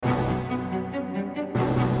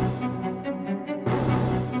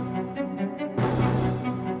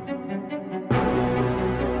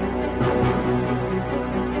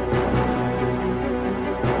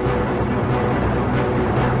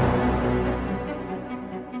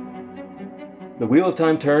The wheel of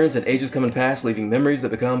time turns and ages come and pass, leaving memories that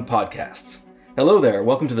become podcasts. Hello there,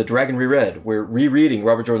 welcome to The Dragon Reread. We're rereading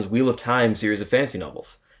Robert Jordan's Wheel of Time series of fantasy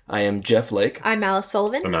novels. I am Jeff Lake. I'm Alice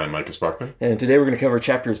Sullivan. And I'm Micah Sparkman. And today we're going to cover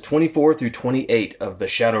chapters 24 through 28 of The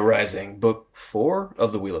Shadow Rising, book 4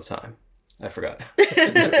 of The Wheel of Time. I forgot.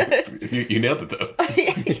 You nailed it,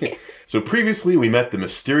 though. So previously, we met the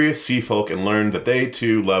mysterious sea folk and learned that they,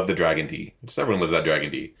 too, love the Dragon D. Just everyone loves that Dragon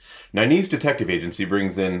D. Nynaeve's detective agency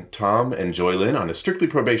brings in Tom and Joylyn on a strictly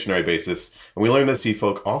probationary basis, and we learn that sea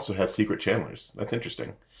folk also have secret channelers. That's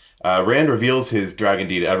interesting. Rand reveals his Dragon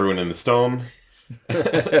D to everyone in the stone.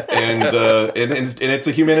 and it's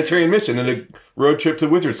a humanitarian mission and a road trip to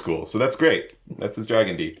wizard school. So that's great. That's his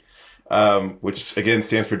Dragon D. Which, again,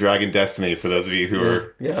 stands for Dragon Destiny, for those of you who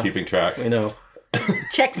are keeping track. I know.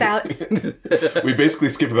 Checks out. We basically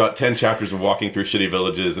skip about 10 chapters of walking through shitty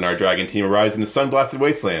villages, and our dragon team arrives in a sun-blasted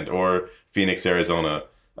wasteland, or Phoenix, Arizona,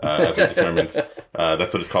 as we determined.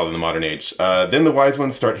 That's what it's called in the modern age. Then the wise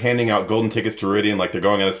ones start handing out golden tickets to Ruidian like they're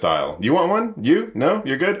going out of style. You want one? You? No?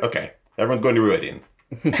 You're good? Okay. Everyone's going to Ruidian.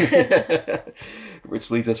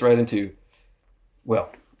 Which leads us right into,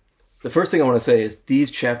 well... The first thing I want to say is these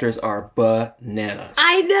chapters are bananas.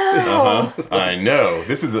 I know. I know.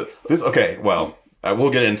 Okay. Well, we'll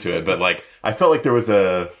get into it, but like I felt like there was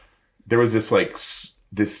this like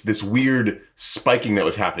this weird spiking that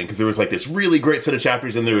was happening because there was like this really great set of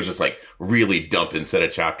chapters and there was just like really dumping set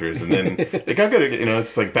of chapters and then it got good.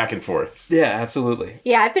 It's like back and forth. Yeah, absolutely.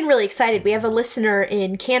 Yeah, I've been really excited. We have a listener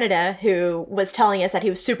in Canada who was telling us that he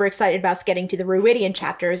was super excited about us getting to the Ruidian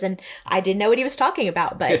chapters, and I didn't know what he was talking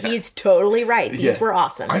about, but he's totally right. These were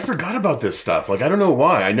awesome. I forgot about this stuff. Like I don't know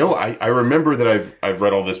why. I know I remember that I've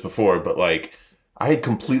read all this before, but like I had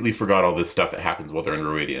completely forgot all this stuff that happens while they're in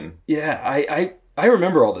Ruidian. Yeah, I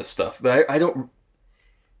remember all this stuff, but I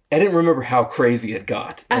didn't remember how crazy it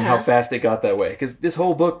got and how fast it got that way. Because this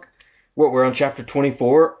whole book, we're on chapter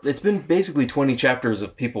 24, it's been basically 20 chapters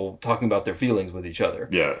of people talking about their feelings with each other.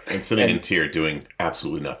 Yeah, and sitting in tear doing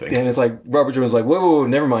absolutely nothing. And it's like, Robert Jordan's like, whoa,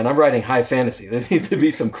 never mind, I'm writing high fantasy. There needs to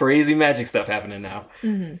be some crazy magic stuff happening now.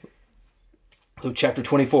 Mm-hmm. So chapter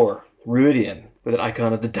 24, Ruidian, with an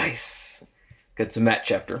icon of the dice. It's a Matt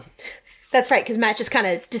chapter. That's right, because Matt just kind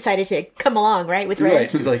of decided to come along, right, with Rand.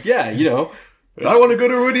 Right, he's like, yeah, I want to go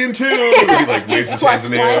to Ruidian too! And he like waves his hands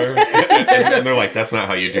in the air. And they're like, that's not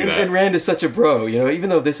how you do that. And Rand is such a bro, even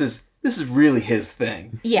though this is really his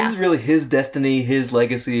thing. Yeah. This is really his destiny, his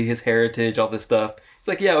legacy, his heritage, all this stuff. It's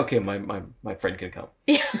like, yeah, okay, my friend can come.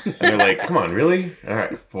 Yeah. And they're like, come on, really? All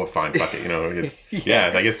right, well, fine, fuck it.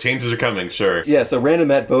 I guess changes are coming, sure. Yeah, so Rand and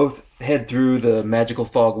Matt both head through the magical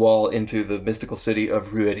fog wall into the mystical city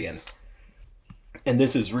of Ruidian. And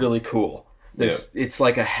this is really cool. It's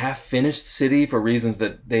like a half-finished city for reasons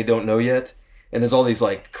that they don't know yet. And there's all these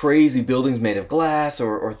like crazy buildings made of glass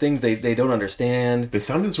or things they don't understand. They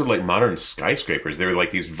sounded sort of like modern skyscrapers. They were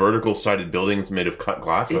like these vertical-sided buildings made of cut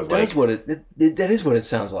glass. That is what it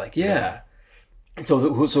sounds like, yeah. And so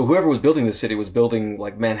whoever was building this city was building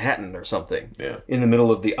like Manhattan or something. Yeah. In the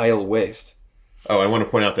middle of the Isle Waste. Oh, I want to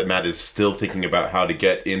point out that Matt is still thinking about how to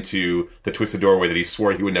get into the twisted doorway that he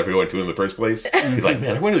swore he would never go into in the first place. He's like,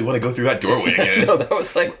 man, I really want to go through that doorway again. No, that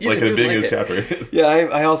was like in the beginning of the chapter. Yeah,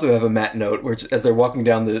 I also have a Matt note where as they're walking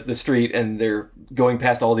down the street and they're going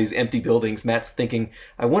past all these empty buildings, Matt's thinking,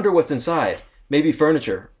 I wonder what's inside. Maybe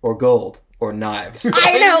furniture or gold. Or knives.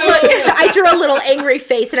 I know. Look, I drew a little angry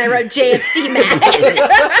face and I wrote JFC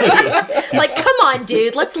Matt. Like, come on,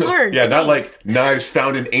 dude. Let's learn. Yeah, not like knives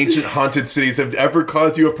found in ancient haunted cities have ever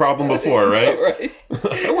caused you a problem before, right? Right.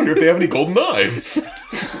 I wonder if they have any golden knives.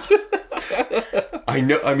 I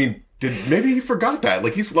know. I mean, maybe he forgot that.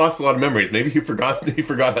 Like, he's lost a lot of memories. Maybe he forgot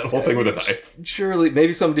that whole thing with a knife. Surely,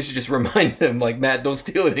 maybe somebody should just remind him, like, Matt, don't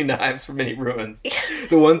steal any knives from any ruins.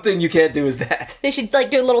 The one thing you can't do is that. They should, like,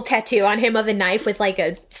 do a little tattoo on him of a knife with, like,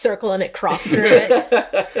 a circle and a cross through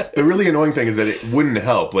it. The really annoying thing is that it wouldn't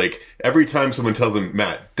help. Like, every time someone tells him,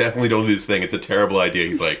 Matt, definitely don't do this thing. It's a terrible idea.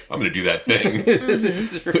 He's like, I'm going to do that thing. This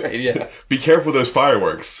is right, yeah. Be careful of those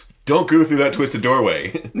fireworks. Don't go through that twisted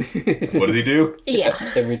doorway. What does he do? Yeah.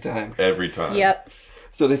 Every time. Yep.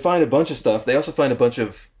 So they find a bunch of stuff. They also find a bunch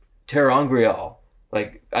of Terra Angreal,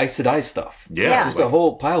 like Aes Sedai stuff. Yeah. Just a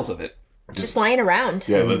whole piles of it. Just lying around.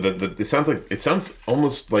 Yeah, it sounds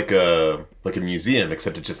almost like a museum,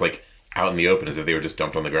 except it's just like out in the open as if they were just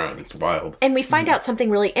dumped on the ground. It's wild. And we find out something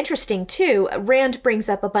really interesting, too. Rand brings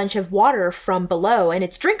up a bunch of water from below, and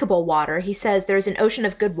it's drinkable water. He says there's an ocean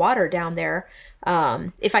of good water down there,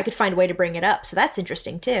 if I could find a way to bring it up. So that's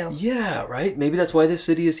interesting, too. Yeah, right? Maybe that's why this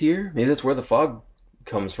city is here. Maybe that's where the fog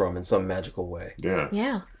comes from in some magical way. Yeah.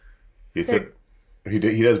 Yeah. He said He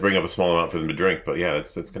does bring up a small amount for them to drink, but yeah,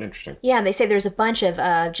 that's kind of interesting. Yeah, and they say there's a bunch of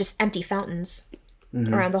just empty fountains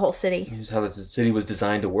around the whole city. Here's how this city was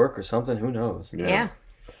designed to work or something. Who knows? Yeah.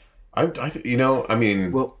 I know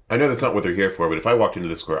that's not what they're here for, but if I walked into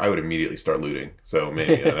the square, I would immedially start looting. So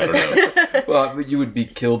maybe, I don't know. Well, you would be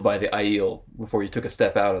killed by the Aiel before you took a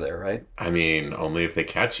step out of there, right? I mean, only if they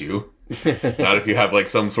catch you. Not if you have like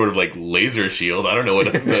some sort of like laser shield. I don't know what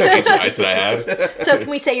ancient ice that I had. So can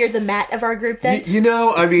we say you're the Matt of our group then?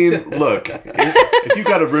 I mean, look, if you've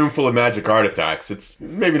got a room full of magic artifacts, it's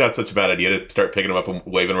maybe not such a bad idea to start picking them up and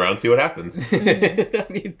waving around and see what happens. I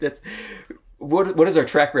mean, that's... What is our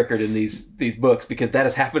track record in these books? Because that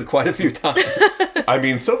has happened quite a few times. I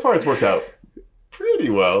mean, so far it's worked out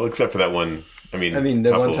pretty well, except for that one. I mean,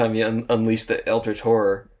 the one time you unleashed the Eldritch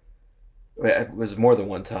Horror. It was more than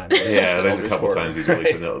one time. Yeah, there's a couple times he's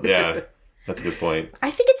released it. Yeah, that's a good point.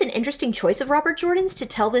 I think it's an interesting choice of Robert Jordan's to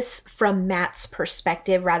tell this from Matt's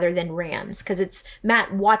perspective rather than Rand's, because it's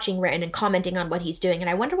Matt watching Rand and commenting on what he's doing, and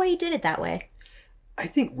I wonder why he did it that way. I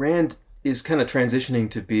think Rand is kind of transitioning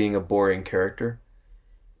to being a boring character,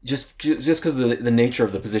 just because of the nature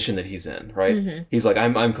of the position that he's in, right? Mm-hmm. He's like,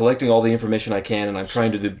 I'm collecting all the information I can, and I'm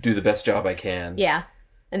trying to do the best job I can. Yeah,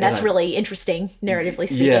 and that's really interesting, narratively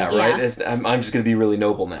speaking. Yeah, right. Yeah. I'm just going to be really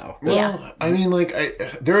noble now. Well, I mean,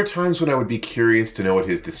 there are times when I would be curious to know what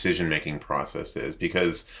his decision-making process is,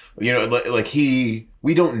 because, we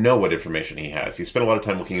don't know what information he has. He spent a lot of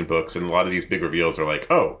time looking in books, and a lot of these big reveals are like,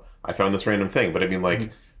 oh, I found this random thing. But I mean,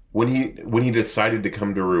 like, when he decided to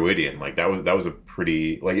come to Ruidian, like that was a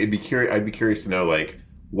pretty, like, I'd be curious to know, like,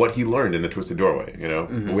 what he learned in the Twisted Doorway,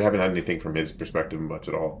 Mm-hmm. We haven't had anything from his perspective much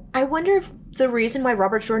at all. I wonder if the reason why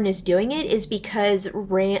Robert Jordan is doing it is because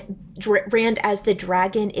Rand as the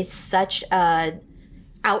dragon is such a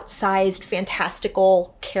outsized,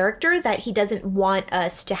 fantastical character that he doesn't want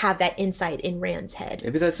us to have that insight in Rand's head.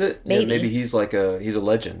 Maybe that's it. Maybe he's he's a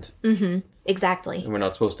legend. Mm-hmm. Exactly. And we're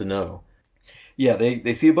not supposed to know. Yeah,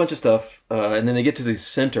 they see a bunch of stuff, and then they get to the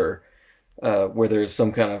center, where there's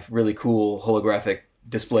some kind of really cool holographic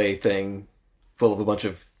display thing full of a bunch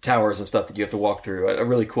of towers and stuff that you have to walk through. A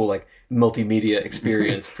really cool, like, multimedia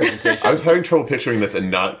experience presentation. I was having trouble picturing this and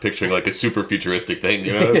not picturing, like, a super futuristic thing,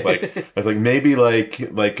 It's I was like, maybe, what's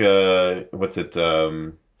it,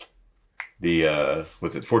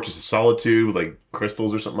 Fortress of Solitude with, like,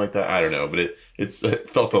 crystals or something like that? I don't know, but it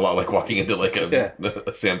felt a lot like walking into, like, a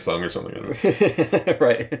Samsung or something.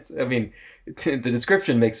 Right. The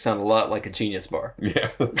description makes it sound a lot like a Genius bar. Yeah.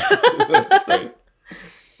 That's right.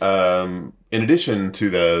 In addition to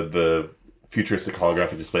the futuristic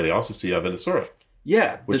holographic display, they also see Avendasora.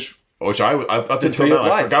 Yeah. Which I up until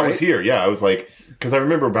now, I forgot was here. Yeah, I was like, because I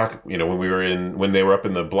remember back, when they were up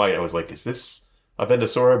in the Blight, I was like, is this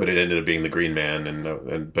Avendasora? But it ended up being the Green Man,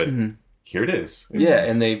 but here it is.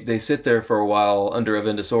 And they sit there for a while under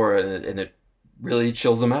Avendasora, and it really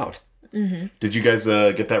chills them out. Mm-hmm. Did you guys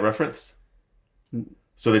get that reference?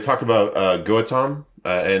 So they talk about Goetam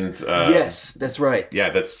and... yes, that's right. Yeah,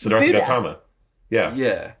 that's Siddhartha Gautama.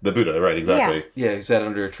 Yeah. The Buddha, right, exactly. Yeah, he sat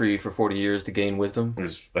under a tree for 40 years to gain wisdom. I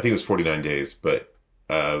think it was 49 days, but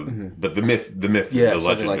the myth, the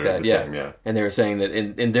legend like are that, the same, yeah. And they were saying that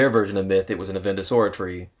in their version of myth, it was an Avendasora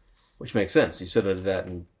tree, which makes sense. You sit under that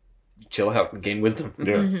and chill out and gain wisdom.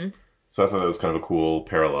 Yeah. Mm-hmm. So I thought that was kind of a cool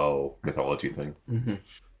parallel mythology thing. Mm-hmm.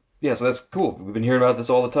 Yeah, so that's cool. We've been hearing about this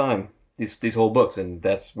all the time. These whole books, and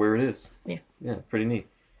that's where it is. Yeah, pretty neat.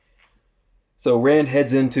 So Rand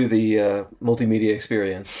heads into the multimedia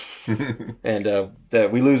experience, and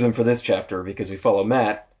we lose him for this chapter because we follow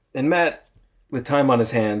Matt, and Matt, with time on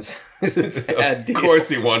his hands, is a bad dude. Of course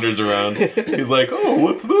he wanders around. He's like, oh,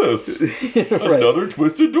 what's this? Another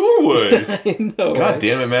twisted doorway. I know. God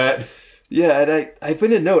damn it, Matt. Yeah, and I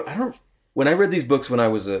put in a note. When I read these books when I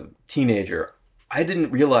was a teenager, I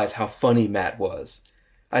didn't realize how funny Matt was.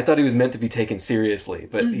 I thought he was meant to be taken seriously,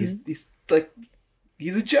 but he's a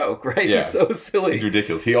joke, right? Yeah. He's so silly. He's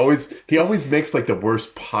ridiculous. He always makes like the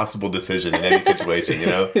worst possible decision in any situation,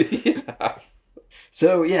 Yeah.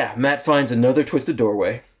 So yeah, Matt finds another twisted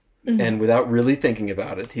doorway, and without really thinking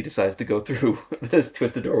about it, he decides to go through this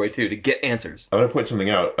twisted doorway too to get answers. I'm going to point something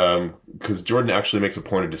out, because Jordan actually makes a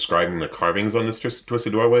point of describing the carvings on this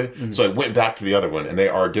twisted doorway. Mm-hmm. So I went back to the other one, and they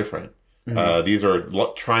are different. Mm-hmm. These are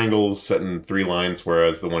triangles set in 3 lines,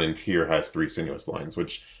 whereas the one in Tyr has 3 sinuous lines,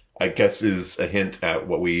 which I guess is a hint at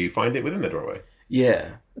what we find it within the doorway.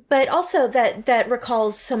 Yeah. But also that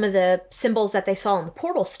recalls some of the symbols that they saw in the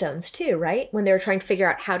portal stones too, right? When they were trying to figure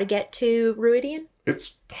out how to get to Ruidian?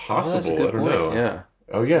 It's possible. I don't know. Yeah.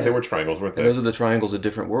 Oh, yeah, they were triangles, weren't they? And those are the triangles of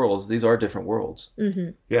different worlds. These are different worlds.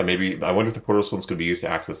 Mm-hmm. Yeah, maybe. I wonder if the portal stones could be used to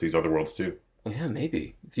access these other worlds too. Yeah,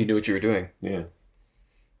 maybe. If you knew what you were doing. Yeah.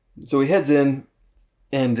 So he heads in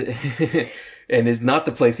and and is not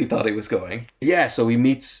the place he thought he was going. Yeah, so he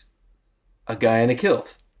meets a guy in a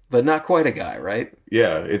kilt. But not quite a guy, right?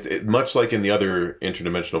 Yeah, it's much like in the other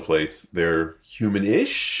interdimensional place, they're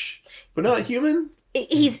human-ish, but not human.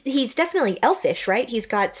 He's definitely elfish, right? He's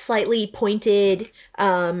got slightly pointed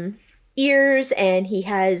ears, and he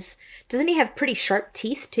has... Doesn't he have pretty sharp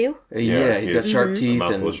teeth, too? Yeah, he's got sharp teeth a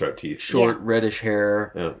mouthful and of sharp teeth. short reddish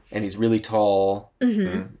hair, and he's really tall.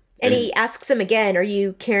 And he asks him again, are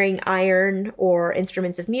you carrying iron or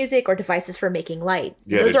instruments of music or devices for making light?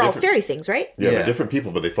 Yeah, those are all different. fairy things, right? Yeah, they're different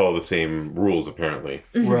people, but they follow the same rules, apparently.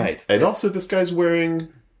 Right. And also, this guy's wearing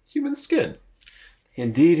human skin.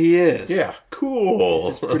 Indeed he is. Yeah, cool.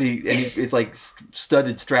 It's pretty, and it's like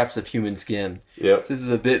studded straps of human skin. Yep. This is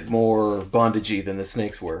a bit more bondagey than the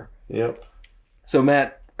snakes were. Yep. So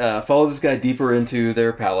Matt followed this guy deeper into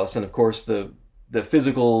their palace, and of course the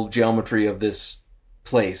physical geometry of this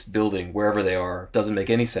place, building, wherever they are, doesn't make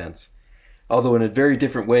any sense. Although in a very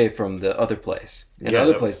different way from the other place. In the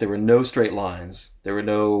other place, there were no straight lines. There were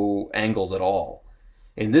no angles at all.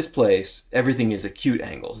 In this place, everything is acute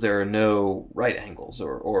angles. There are no right angles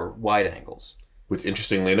or wide angles. Which,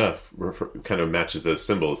 interestingly enough, kind of matches those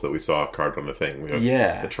symbols that we saw carved on the thing. We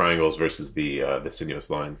have the triangles versus the sinuous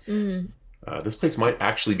lines. This place might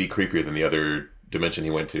actually be creepier than the other dimension he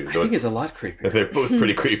went to. I think it's a lot creepier. They're both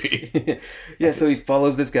pretty creepy. Yeah, so he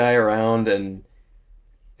follows this guy around, and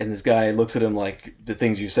this guy looks at him like, the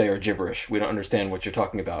things you say are gibberish. We don't understand what you're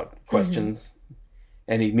talking about. Questions.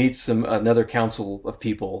 And he meets another council of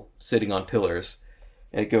people sitting on pillars,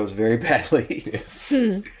 and it goes very badly. Yes.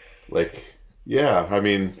 Yeah, I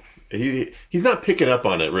mean, he's not picking up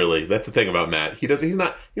on it, really. That's the thing about Matt. He's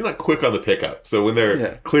not quick on the pickup. So when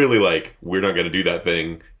they're clearly like, we're not going to do that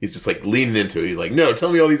thing, he's just like leaning into it. He's like, no,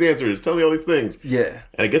 tell me all these answers. Tell me all these things. Yeah.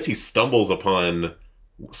 And I guess he stumbles upon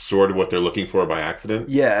sort of what they're looking for by accident.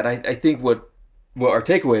 Yeah, and I think what our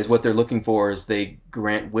takeaway is what they're looking for is they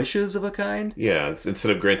grant wishes of a kind. Yeah,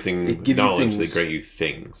 instead of granting knowledge, they grant you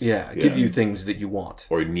things. Yeah, give you things that you want.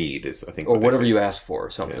 Or need, is I think. Or whatever you ask for, or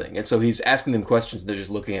something. Yeah. And so he's asking them questions, and they're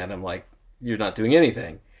just looking at him like, you're not doing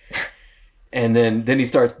anything. And then he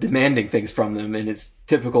starts demanding things from them in his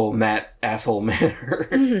typical Matt asshole manner.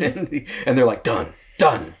 And they're like, done.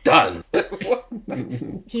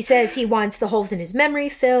 He says he wants the holes in his memory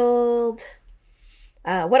filled.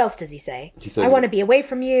 What else does he say? I want to be away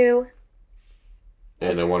from you.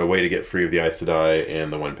 And I want a way to get free of the Aes Sedai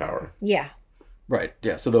and the One Power. Yeah. Right,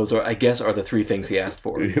 yeah. So those are, I guess, are the three things he asked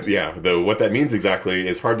for. Yeah, though what that means exactly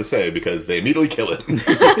is hard to say because they immediately kill him.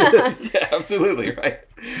 Yeah, absolutely, right.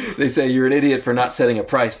 They say you're an idiot for not setting a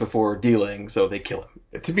price before dealing, so they kill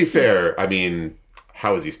him. To be fair, I mean,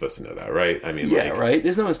 how is he supposed to know that, right? I mean, yeah, right?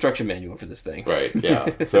 There's no instruction manual for this thing. Right,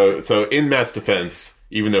 yeah. So in Matt's defense,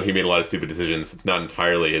 even though he made a lot of stupid decisions, it's not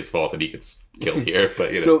entirely his fault that he gets killed here.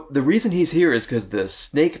 But So the reason he's here is because the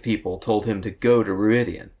snake people told him to go to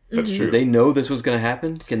Ruidian. That's true. Did they know this was going to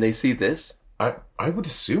happen? Can they see this? I would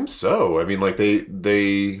assume so. I mean, like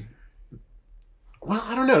they. Well,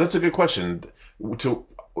 I don't know. That's a good question. To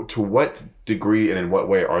what degree and in what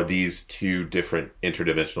way are these two different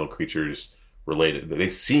interdimensional creatures related? They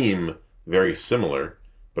seem very similar,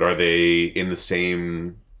 but are they in the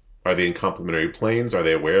same? Are they in complementary planes? Are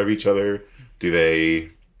they aware of each other? Do they?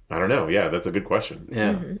 I don't know. Yeah, that's a good question.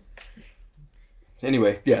 Yeah.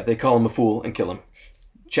 Anyway, yeah, they call him a fool and kill him.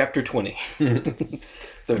 Chapter 20. And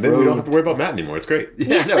then we don't have to worry about Matt anymore. It's great.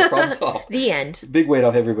 Yeah, no, problem solved. The end. Big weight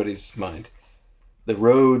off everybody's mind. The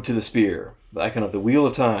road to the spear. The icon of the wheel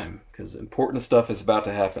of time, because important stuff is about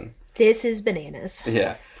to happen. This is bananas.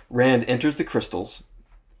 Yeah. Rand enters the crystals,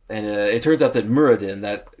 and it turns out that Muradin,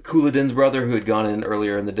 that Couladin's brother who had gone in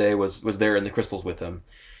earlier in the day, was there in the crystals with him.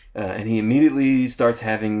 And he immediately starts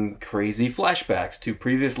having crazy flashbacks to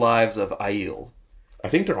previous lives of Aiel. I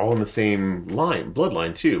think they're all in the same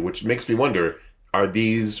bloodline too, which makes me wonder, are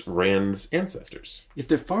these Rand's ancestors? If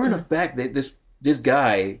they're far enough back, this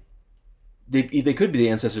guy, they could be the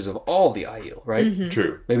ancestors of all the Aiel, right? Mm-hmm.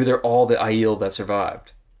 True. Maybe they're all the Aiel that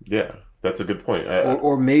survived. Yeah, that's a good point.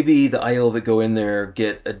 Or maybe the Aiel that go in there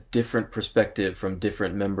get a different perspective from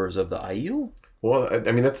different members of the Aiel? Well,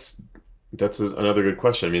 I mean, that's another good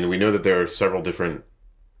question. I mean, we know that there are several different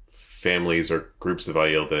families or groups of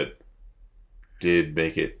Aiel that did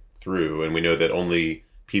make it through, and we know that only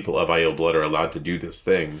people of Aiel blood are allowed to do this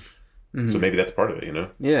thing. So maybe that's part of it, you know?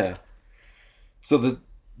 Yeah. So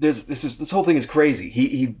this whole thing is crazy.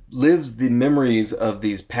 He lives the memories of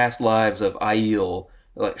these past lives of Aiel,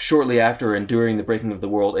 like shortly after and during the breaking of the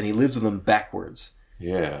world, and he lives them backwards.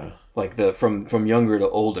 Yeah. Like from younger to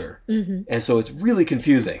older. Mm-hmm. And so it's really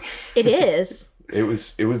confusing. It is. It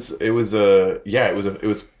was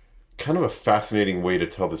kind of a fascinating way to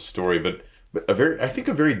tell this story, but I think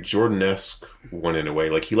a very Jordan-esque one in a way.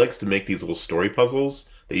 Like, he likes to make these little story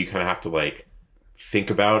puzzles that you kind of have to, like, think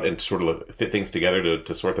about and sort of fit things together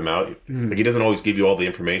to sort them out. Mm. Like, he doesn't always give you all the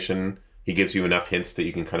information. He gives you enough hints that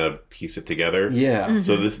you can kind of piece it together. Yeah. Mm-hmm.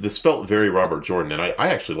 So this felt very Robert Jordan, and I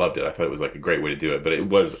actually loved it. I thought it was like a great way to do it, but it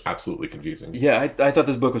was absolutely confusing. Yeah, I thought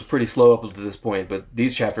this book was pretty slow up to this point, but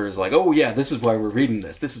these chapters, like, oh yeah, this is why we're reading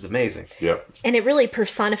this. This is amazing. Yep. And it really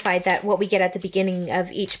personified that what we get at the beginning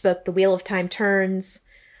of each book, the wheel of time turns,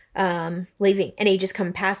 leaving, and ages come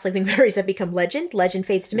and pass, leaving memories that become legend. Legend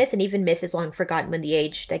fades to myth, and even myth is long forgotten when the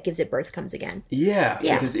age that gives it birth comes again. Yeah,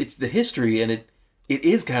 because it's the history, and it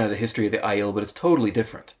is kind of the history of the Aiel, but it's totally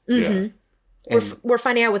different. Mm-hmm. Yeah. We're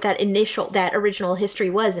finding out what that original history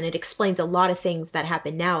was, and it explains a lot of things that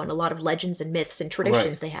happen now, and a lot of legends and myths and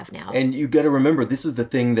traditions they have now. And you got to remember, this is the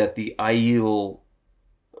thing that the Aiel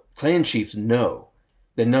clan chiefs know,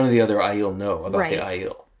 that none of the other Aiel know about the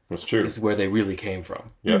Aiel. That's true. This is where they really came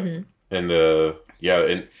from. Yeah. Mm-hmm. And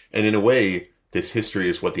and in a way, this history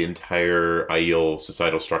is what the entire Aiel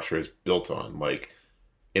societal structure is built on. Like,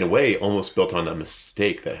 in a way, almost built on a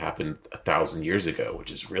mistake that happened 1,000 years ago, which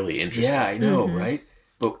is really interesting. Yeah, I know, right?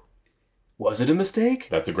 But was it a mistake?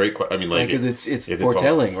 That's a great question. I mean, like, because it's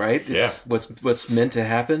foretelling, right? It's what's meant to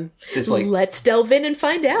happen. It's like, let's delve in and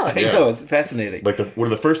find out. I know, it's fascinating. Like, one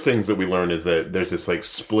of the first things that we learn is that there's this like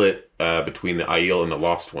split between the Aiel and the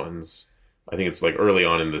Lost Ones. I think it's like early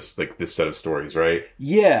on in this set of stories, right?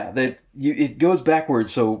 Yeah, it goes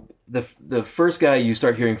backwards. So the first guy you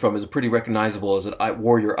start hearing from is pretty recognizable as a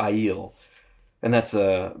warrior Aiel, and that's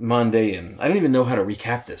Mandaean. I don't even know how to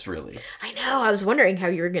recap this, really. I know. I was wondering how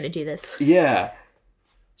you were going to do this. Yeah.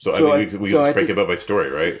 So I mean, we just break it up by story,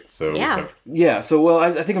 right? So yeah. Yeah. So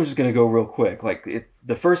I think I'm just going to go real quick. Like,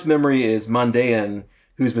 the first memory is Mandaean,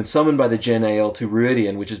 who's been summoned by the Gen Aiel to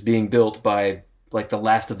Ruidian, which is being built by, like, the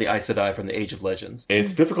last of the Aes Sedai from the Age of Legends. And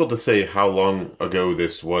it's difficult to say how long ago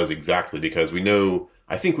this was exactly, because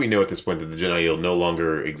I think we know at this point that the Gen Aiel no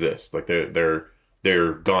longer exist. Like,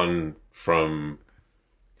 they're gone from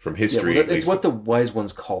history. Yeah, well, it's what the Wise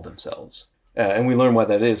Ones call themselves, and we learn why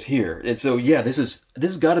that is here. And so, yeah, this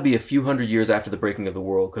has got to be a few hundred years after the breaking of the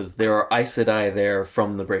world, because there are Aes Sedai there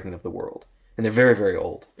from the breaking of the world, and they're very, very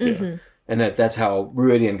old. Mm-hmm. Yeah. And that's how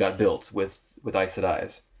Ruidian got built with Aes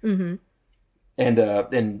Sedais. Mm-hmm. And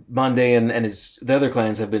Mandaean and the other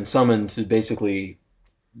clans have been summoned to basically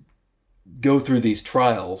go through these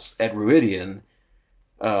trials at Ruidian,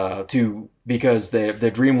 because their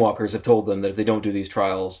Dreamwalkers have told them that if they don't do these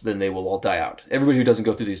trials, then they will all die out. Everybody who doesn't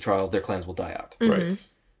go through these trials, their clans will die out. Mm-hmm. Right.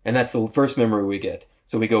 And that's the first memory we get.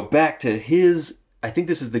 So we go back to I think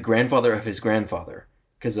this is the grandfather of his grandfather.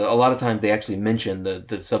 Because a lot of times they actually mention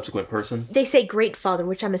the subsequent person. They say great father,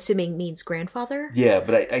 which I'm assuming means grandfather. Yeah,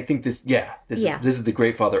 but I think this is the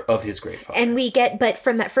great father of his great father. And but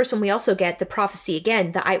from that first one, we also get the prophecy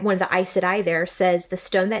again. One of the Aes Sedai there says, "The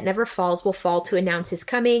stone that never falls will fall to announce his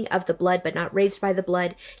coming, of the blood but not raised by the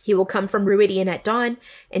blood. He will come from Ruidian at dawn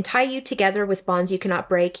and tie you together with bonds you cannot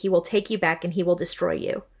break. He will take you back and he will destroy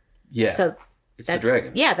you." Yeah, so it's the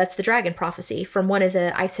dragon. Yeah, that's the dragon prophecy from one of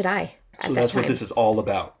the Aes Sedai. So that's what this is all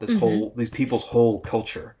about. These people's whole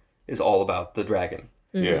culture is all about the dragon.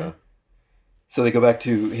 Mm-hmm. Yeah. So they go back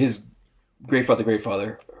to his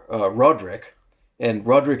great-father, Roderick, and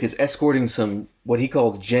Roderick is escorting some, what he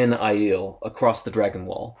calls Gen Aiel, across the Dragon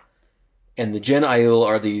Wall. And the Gen Aiel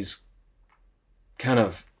are these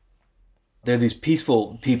they're these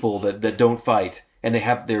peaceful people that don't fight. And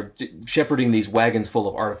they're shepherding these wagons full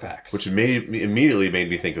of artifacts. Which immediately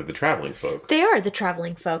made me think of the traveling folk. They are the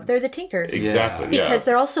traveling folk. They're the Tinkers. Exactly, Because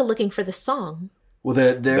they're also looking for the song. Well,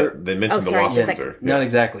 they mentioned the Lost Ones. Not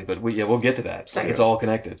exactly, but we'll get to that. It's all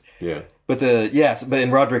connected. Yeah. But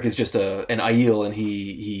Roderick is just an Aiel, and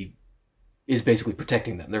he is basically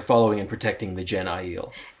protecting them. They're following and protecting the Gen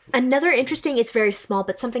Aiel. Another interesting, it's very small,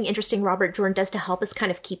 but something interesting Robert Jordan does to help us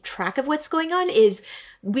kind of keep track of what's going on is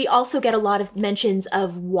we also get a lot of mentions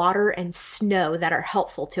of water and snow that are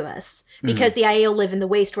helpful to us. Because the Aiel live in the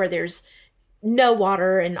waste where there's no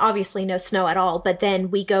water and obviously no snow at all. But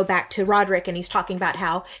then we go back to Roderick and he's talking about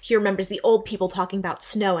how he remembers the old people talking about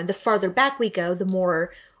snow. And the farther back we go, the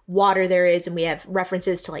more water there is. And we have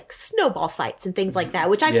references to like snowball fights and things like that,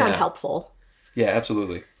 which I found helpful. Yeah,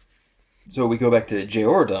 absolutely. So we go back to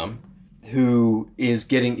Jehoram, who is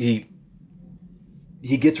he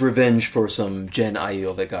gets revenge for some Gen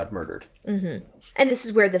Aiel that got murdered. Mm-hmm. And this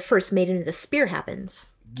is where the first Maiden of the Spear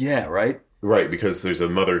happens. Yeah, right? Right, because there's a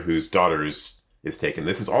mother whose daughters is taken.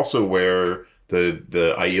 This is also where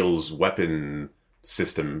the Aiel's weapon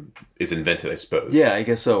system is invented, I suppose. Yeah, I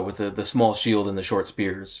guess so, with the small shield and the short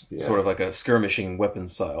spears. Sort of like a skirmishing weapon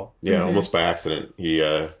style. Yeah, almost by accident. He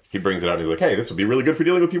brings it out and he's like, hey, this would be really good for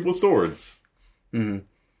dealing with people with swords. Mm-hmm.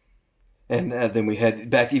 And then we head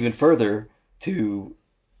back even further to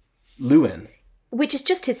Luin. Which is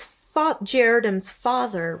just his Gerardum's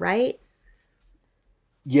father, right?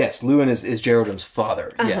 Yes, Luin is Gerardum's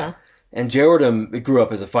father, yeah. And Gerardum grew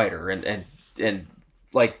up as a fighter, and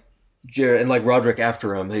like Roderick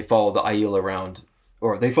after him, they follow the Aiel around,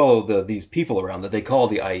 or they follow these people around that they call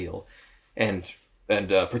the Aiel, and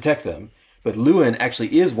protect them. But Luin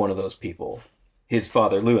actually is one of those people, his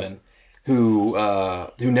father Luin, who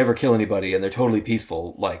never kill anybody, and they're totally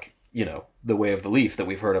peaceful, like, you know, the Way of the Leaf that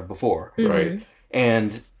we've heard of before. Right.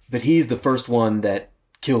 But he's the first one that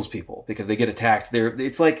kills people because they get attacked.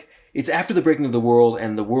 It's after the breaking of the world,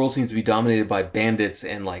 and the world seems to be dominated by bandits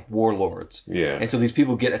and like warlords. Yeah. And so these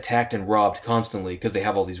people get attacked and robbed constantly because they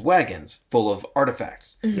have all these wagons full of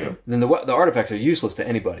artifacts. Yeah. And then the artifacts are useless to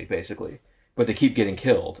anybody basically, but they keep getting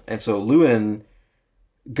killed. And so Luin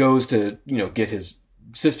goes to, you know, get his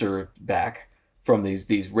sister back from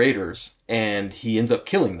these raiders, and he ends up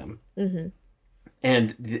killing them. Mm-hmm.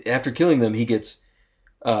 And after killing them, he gets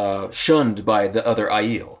shunned by the other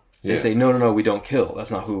Aiel. They say, no, we don't kill.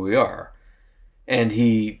 That's not who we are. And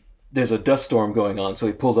there's a dust storm going on, so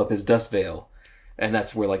he pulls up his dust veil. And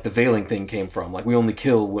that's where, like, the veiling thing came from. Like, we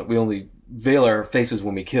only veil our faces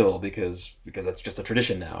when we kill because that's just a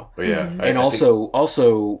tradition now. But yeah. And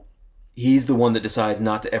also, he's the one that decides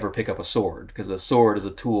not to ever pick up a sword, because a sword is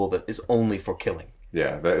a tool that is only for killing.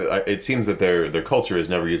 Yeah. It seems that their culture has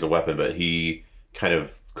never used a weapon, but he kind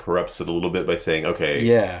of corrupts it a little bit by saying,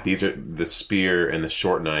 okay, these are the spear and the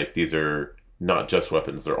short knife. These are not just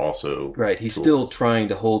weapons; they're also right. He's tools. Still trying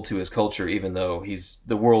to hold to his culture, even though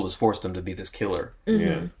the world has forced him to be this killer. Mm-hmm.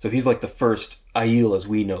 Yeah. So he's like the first Aiel as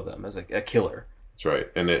we know them, as a killer. That's right.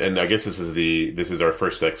 And I guess this is our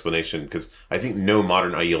first explanation, because I think no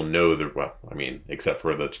modern Aiel know except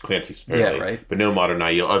for the clan chiefs apparently. Yeah, right. But no modern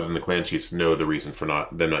Aiel other than the clan chiefs know the reason for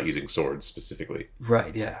them not using swords specifically.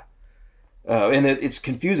 Right. Yeah. And it's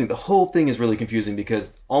confusing. The whole thing is really confusing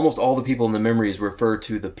because almost all the people in the memories refer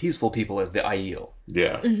to the peaceful people as the Aiel.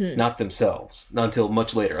 Yeah. Mm-hmm. Not themselves. Not until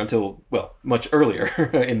much later. Much earlier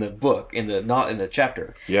in the book, not in the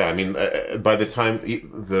chapter. Yeah, I mean, by the time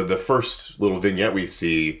the first little vignette we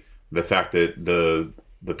see, the fact that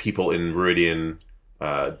the people in Ruidian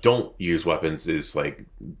don't use weapons is like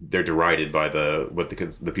they're derided by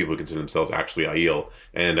the people who consider themselves actually Aiel.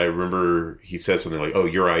 And I remember he says something like, "Oh,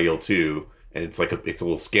 you're Aiel too," and it's like it's a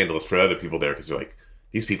little scandalous for other people there because they're like,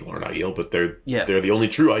 these people aren't Aiel, but they're the only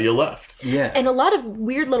true Aiel left. Yeah. And a lot of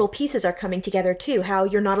weird little pieces are coming together too. How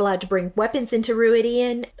you're not allowed to bring weapons into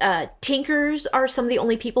Ruidian. Tinkers are some of the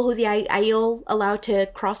only people who the Aiel allow to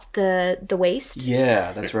cross the waste.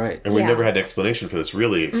 Yeah, that's right. And we've never had an explanation for this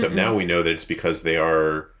really, except now we know that it's because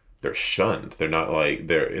they're shunned. They're not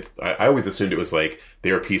like I always assumed it was like they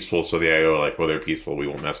are peaceful, so the Aiel are like, well, they're peaceful, we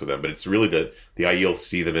won't mess with them. But it's really that the Aiel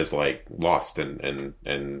see them as like lost and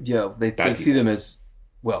they see them as,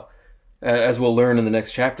 well, as we'll learn in the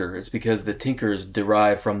next chapter, it's because the Tinkers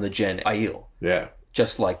derive from the Gen Aiel. Yeah.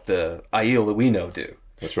 Just like the Aiel that we know do.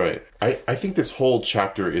 That's right. I think this whole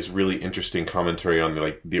chapter is really interesting commentary on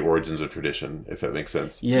the origins of tradition, if that makes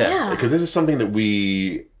sense. Yeah. Because this is something that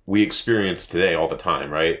we experience today all the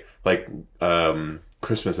time, right? Like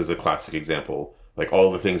Christmas is a classic example. Like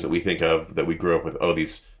all the things that we think of that we grew up with,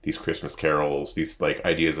 these Christmas carols, these like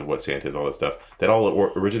ideas of what Santa is, all that stuff, that all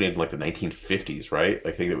originated in like the 1950s, right?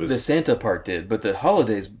 I think it was the Santa part did, but the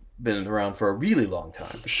holidays been around for a really long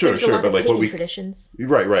time. Sure, but like what traditions,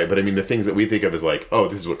 right. But I mean, the things that we think of as like, oh,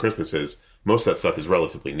 this is what Christmas is. Most of that stuff is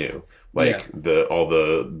relatively new. Like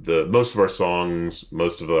the most of our songs,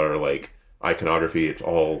 most of our like iconography, it's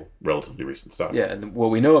all relatively recent stuff. Yeah, and what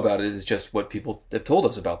we know about it is just what people have told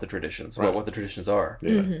us about the traditions, about what the traditions are.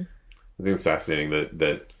 Yeah. Mm-hmm. I think it's fascinating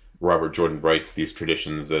that Robert Jordan writes these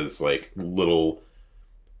traditions as like little,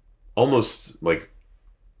 almost like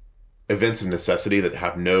events of necessity that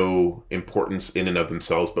have no importance in and of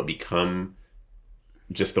themselves, but become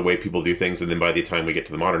just the way people do things. And then by the time we get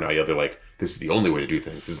to the modern Aiel, they're like, this is the only way to do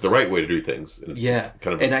things. This is the right way to do things. And it's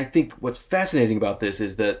and I think what's fascinating about this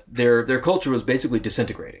is that their culture was basically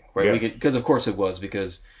disintegrating, right? Yeah. Because of course it was,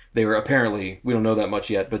 because they were apparently, we don't know that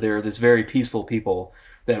much yet, but they're this very peaceful people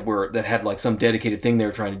that had like some dedicated thing they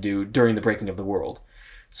were trying to do during the breaking of the world.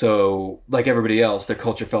 So like everybody else, their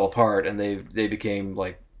culture fell apart and they became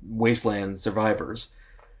like wasteland survivors.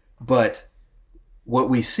 But what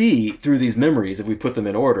we see through these memories, if we put them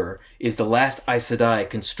in order, is the last Aes Sedai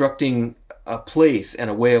constructing a place and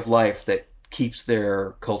a way of life that keeps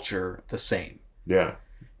their culture the same. Yeah.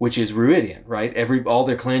 Which is Ruidian, right? All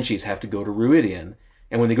their clan chiefs have to go to Ruidian.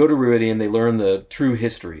 And when they go to Ruidian, they learn the true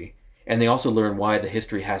history. And they also learn why the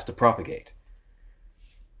history has to propagate.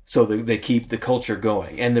 So they keep the culture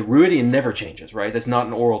going. And the Ruidian never changes, right? That's not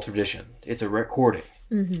an oral tradition. It's a recording.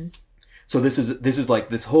 Mm-hmm. So this is like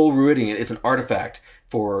this whole Ruidian is an artifact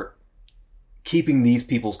for keeping these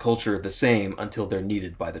people's culture the same until they're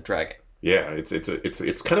needed by the dragon. Yeah,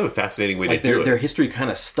 it's kind of a fascinating way like to do it. Their history kind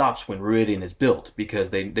of stops when Ruidian is built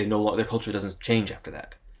because they no longer, their culture doesn't change after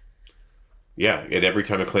that. Yeah, and every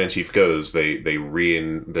time a clan chief goes, they're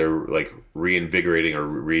like reinvigorating or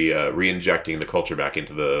re-injecting the culture back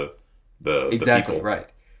into the exactly, people. Right.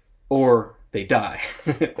 Or they die.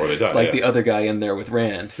 Or they die. Like the other guy in there with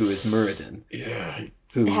Rand, who is Muradin. Yeah.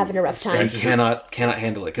 Who having a rough time. Cannot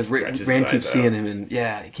handle it because Rand keeps seeing him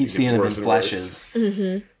in flashes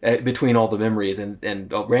between all the memories,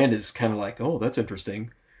 and Rand is kind of like, oh, that's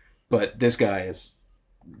interesting, but this guy is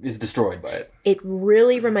destroyed by it. It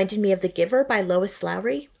really reminded me of The Giver by Lois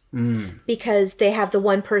Lowry. Because they have the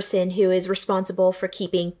one person who is responsible for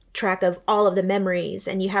keeping track of all of the memories,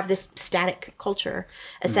 and you have this static culture,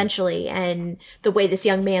 essentially, and the way this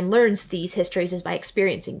young man learns these histories is by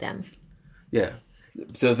experiencing them. Yeah.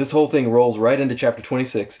 So this whole thing rolls right into chapter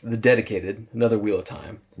 26, The Dedicated, another Wheel of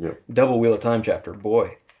Time. Yep. Double Wheel of Time chapter,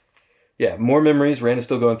 boy. Yeah, more memories. Rand is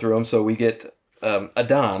still going through them, so we get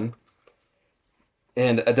Adon,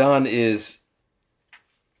 and Adon is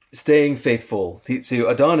staying faithful. So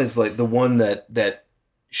Adon is like the one that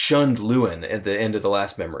shunned Luwin at the end of the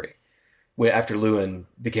last memory, after Luwin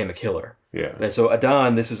became a killer. Yeah. And so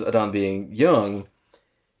Adon, this is Adon being young,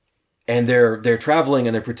 and they're traveling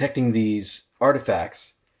and they're protecting these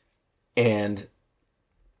artifacts, and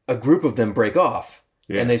a group of them break off,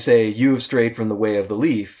 and they say, "You have strayed from the way of the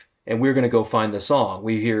leaf, and we're going to go find the song.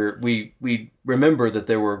 We remember that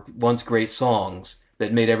there were once great songs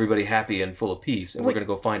that made everybody happy and full of peace, and we're going to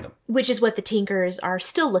go find them." Which is what the Tinkers are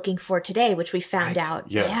still looking for today, which we found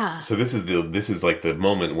out. Yeah. So this is like the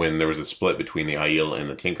moment when there was a split between the Aiel and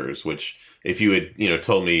the Tinkers, which if you had,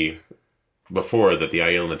 told me before that the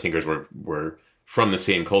Aiel and the Tinkers were from the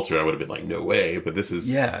same culture, I would have been like, no way. But this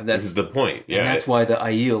is the point. Yeah. And that's why the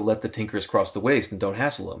Aiel let the Tinkers cross the waste and don't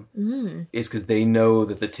hassle them. Is because they know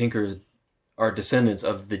that the Tinkers are descendants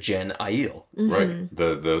of the Gen Aiel. Right.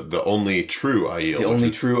 The only true Aiel. The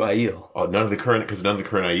only true Aiel. None of the current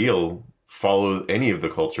Aiel follow any of the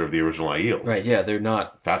culture of the original Aiel. Right, yeah, they're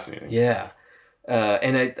not. Fascinating. Yeah.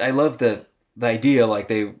 And I love the idea, like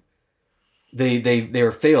they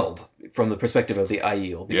were failed from the perspective of the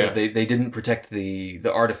Aiel, because they didn't protect the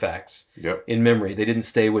artifacts in memory. They didn't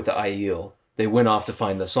stay with the Aiel. They went off to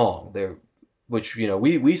find the song. Which,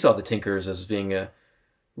 we saw the Tinkers as being a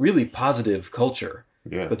really positive culture.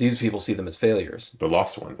 Yeah. But these people see them as failures. The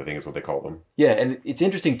lost ones, I think is what they call them. Yeah, and it's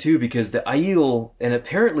interesting too because the Aiel, and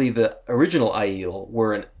apparently the original Aiel,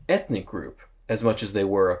 were an ethnic group as much as they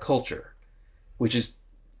were a culture, which is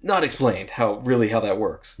not explained how that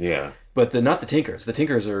works. Yeah. But not the Tinkers. The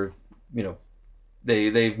Tinkers are,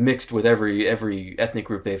 they've mixed with every ethnic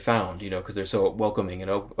group they've found, because they're so welcoming and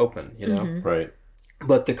open, Right.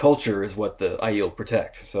 But the culture is what the Aiel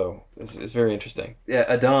protect, so it's very interesting. Yeah,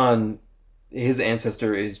 Adon, his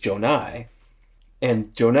ancestor is Jonai,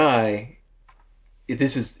 and Jonai,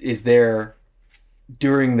 this is there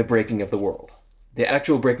during the breaking of the world. The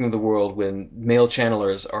actual breaking of the world, when male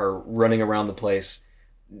channelers are running around the place,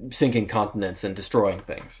 sinking continents and destroying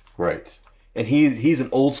things. Right. And he's an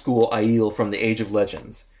old school Aiel from the Age of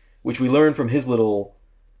Legends, which we learn from his little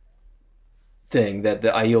thing that the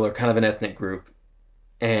Aiel are kind of an ethnic group,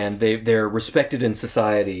 and they're respected in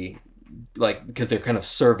society, like because they're kind of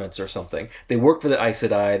servants or something. They work for the Aes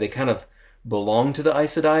Sedai. They kind of belong to the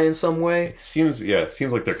Aes Sedai in some way. It seems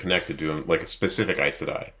like they're connected to him, like a specific Aes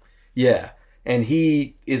Sedai. Yeah. And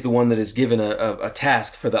he is the one that is given a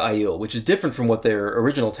task for the Aiel, which is different from what their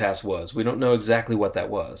original task was. We don't know exactly what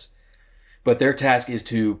that was. But their task is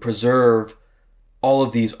to preserve all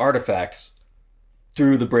of these artifacts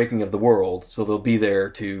through the breaking of the world, so they'll be there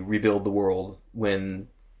to rebuild the world when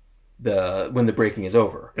the breaking is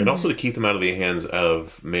over. And also to keep them out of the hands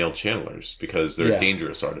of male channelers, because they're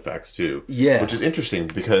dangerous artifacts too. Yeah. Which is interesting,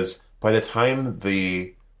 because by the time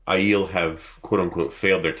the Aiel have, quote-unquote,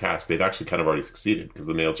 failed their task, they've actually kind of already succeeded, because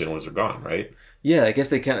the male channelers are gone, right? Yeah, I guess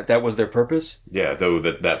that was their purpose. Yeah, though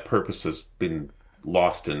that purpose has been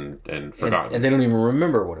lost and forgotten. And they don't even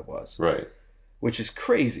remember what it was. Right. Which is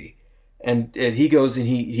crazy. And he goes and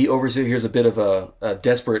he overhears a bit of a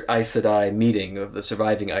desperate Aes Sedai meeting of the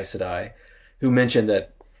surviving Aes Sedai, who mentioned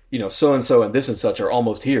that, so-and-so and this and such are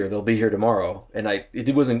almost here. They'll be here tomorrow. And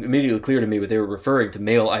it wasn't immediately clear to me, but they were referring to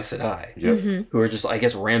male Aes Sedai, who are just, I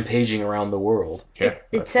guess, rampaging around the world. Yeah,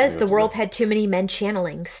 it says the world had too many men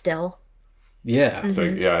channeling still. Yeah. So,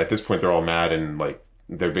 at this point, they're all mad and, like,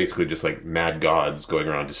 they're basically just like mad gods going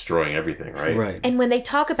around destroying everything, right? Right. And when they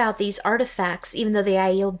talk about these artifacts, even though the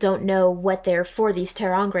Aiel don't know what they're for, these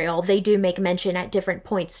ter'angreal, they do make mention at different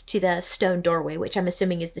points to the stone doorway, which I'm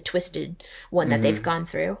assuming is the twisted one that they've gone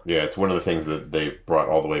through. Yeah, it's one of the things that they brought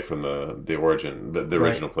all the way from the origin, the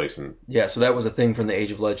original place. Yeah, so that was a thing from the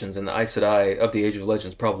Age of Legends, and the Aes Sedai of the Age of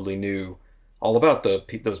Legends probably knew all about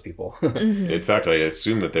those people. In fact, I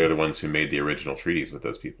assume that they're the ones who made the original treaties with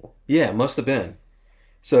those people. Yeah, must have been.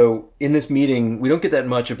 So in this meeting, we don't get that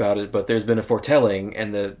much about it, but there's been a foretelling,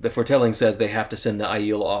 and the foretelling says they have to send the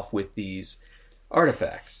Aiel off with these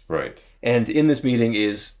artifacts. Right. And in this meeting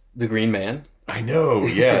is the Green Man. I know,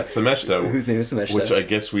 yeah, Semeshta. Whose name is Semeshta. Which I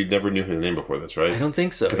guess we never knew his name before this, right? I don't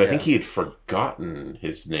think so. Because I think he had forgotten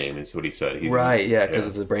his name, is what he said. Right, yeah, because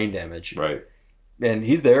of the brain damage. Right. And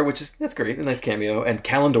he's there, that's great, a nice cameo. And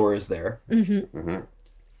Kalendor is there. Mm-hmm. Mm-hmm.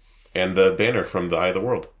 And the banner from the Eye of the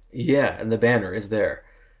World. Yeah, and the banner is there.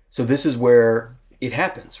 So this is where it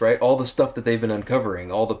happens, right? All the stuff that they've been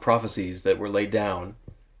uncovering, all the prophecies that were laid down,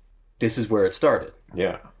 this is where it started.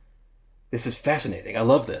 Yeah. This is fascinating. I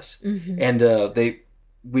love this. Mm-hmm. And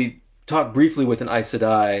we talked briefly with an Aes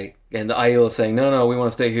Sedai, and the Aiel is saying, no, we want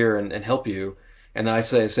to stay here and help you. And the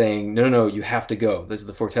Aes Sedai is saying, no, you have to go. This is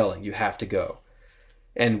the foretelling. You have to go.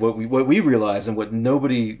 And what we realize, and what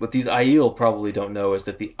these Aiel probably don't know, is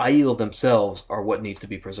that the Aiel themselves are what needs to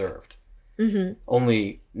be preserved. Mm-hmm.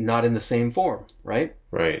 Only not in the same form, right?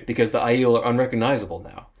 Right. Because the Aiel are unrecognizable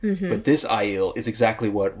now. Mm-hmm. But this Aiel is exactly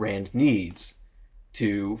what Rand needs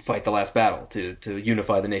to fight the last battle, to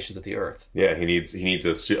unify the nations of the earth. Yeah, he needs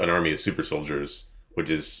an army of super soldiers, which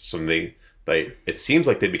is something it seems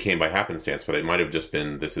like they became by happenstance, but it might have just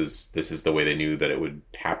been this is the way they knew that it would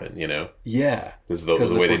happen, Yeah. This is the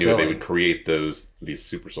way they knew that they would create these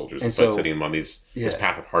super soldiers and by setting them on this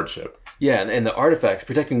path of hardship. Yeah, and the artifacts,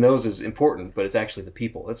 protecting those is important, but it's actually the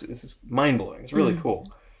people. This is mind-blowing. It's really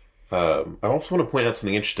cool. I also want to point out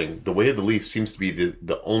something interesting. The Way of the Leaf seems to be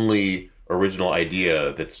the only original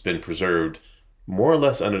idea that's been preserved more or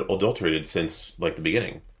less unadulterated since like the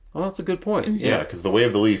beginning. Oh, that's a good point. Mm-hmm. Yeah, because the Way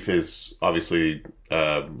of the Leaf is obviously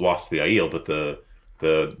lost to the Aiel, but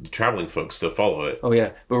the traveling folks still follow it. Oh,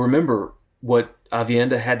 yeah. But remember what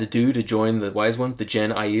Avienda had to do to join the Wise Ones, the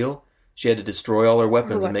Gen Aiel? She had to destroy all her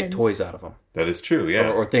weapons and make toys out of them. That is true,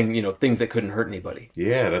 yeah. Or things that couldn't hurt anybody.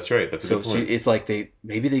 Yeah, that's right. That's a good point. It's like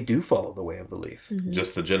maybe they do follow the Way of the Leaf. Mm-hmm.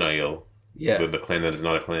 Just the Gen Aiel. Yeah. The clan that is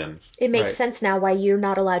not a clan. It makes sense now why you're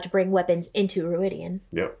not allowed to bring weapons into Ruidian.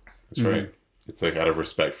 Yep, that's right. It's like out of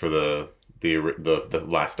respect for the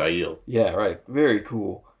last Aiel. Yeah, right. Very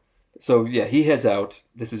cool. So yeah, he heads out.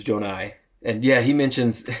 This is Jonai, and yeah, he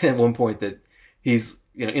mentions at one point that he's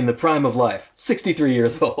in the prime of life, 63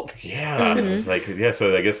 years old. Yeah, it's like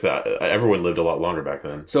So I guess that everyone lived a lot longer back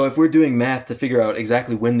then. So if we're doing math to figure out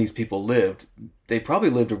exactly when these people lived, they probably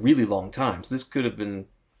lived a really long time. So this could have been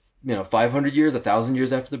 500 years, 1,000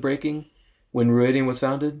 years after the breaking, when Ruidian was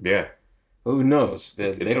founded. Yeah. Well, who knows?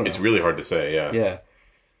 They don't know. It's really hard to say, yeah. Yeah.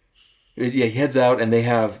 Yeah, he heads out, and they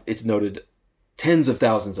have, it's noted, tens of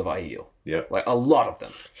thousands of Aiel. Yeah. Like, a lot of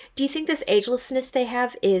them. Do you think this agelessness they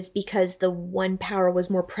have is because the one power was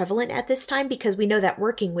more prevalent at this time? Because we know that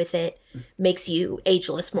working with it makes you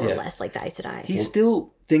ageless, more or less, like the Aes Sedai. He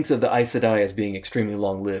still thinks of the Aes Sedai as being extremely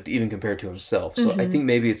long-lived, even compared to himself. So I think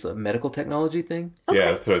maybe it's a medical technology thing. Okay.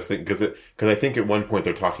 Yeah, that's what I was thinking. Because I think at one point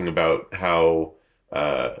they're talking about how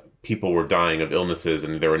people were dying of illnesses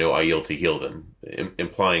and there were no Aiel to heal them,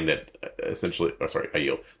 implying that essentially... Oh, sorry,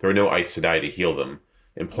 Aiel. There were no Aes Sedai to heal them,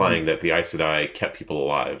 implying that the Aes Sedai kept people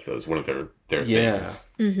alive. That was one of their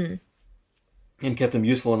things. Mm-hmm. And kept them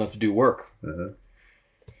useful enough to do work. Mm-hmm.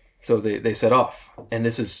 So they set off. And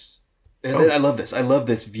this is... I love this. I love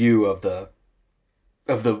this view of the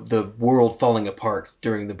world falling apart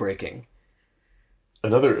during the breaking.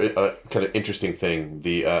 Another kind of interesting thing,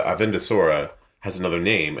 the Avendasora has another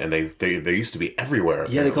name, and they used to be everywhere.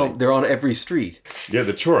 Apparently. Yeah, they're on every street. Yeah,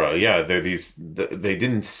 the Chora. Yeah, they're these. They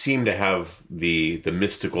didn't seem to have the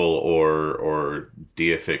mystical or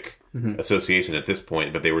deific association at this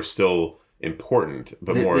point, but they were still important.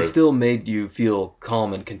 But they still made you feel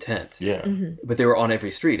calm and content. Yeah, but they were on every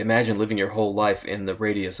street. Imagine living your whole life in the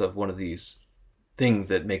radius of one of these thing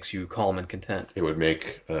that makes you calm and content. It would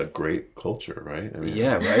make a great culture, right? I mean,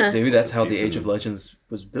 Yeah, right. Maybe that's how the Age of Legends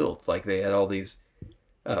was built. Like they had all these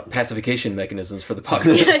pacification mechanisms for the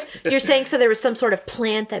populace. You're saying so there was some sort of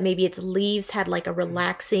plant that maybe its leaves had like a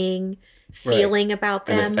relaxing feeling about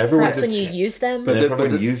them, perhaps when you use them. But if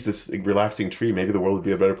everyone used this relaxing tree, maybe the world would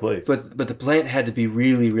be a better place. But the plant had to be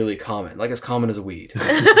really, really common, like as common as a weed.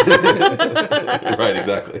 Right,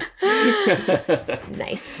 exactly.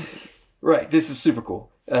 Nice. Right, this is super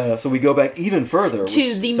cool. So we go back even further.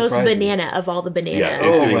 To the most banana of all the bananas. Yeah,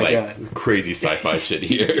 it's doing my like crazy sci-fi shit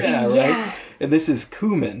here. Yeah, right? Yeah. And this is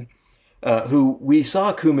Kuman, who we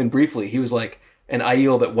saw Kuman briefly. He was like an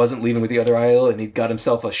Aiel that wasn't leaving with the other Aiel, and he got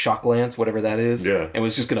himself a shock lance, whatever that is, and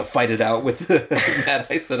was just going to fight it out with that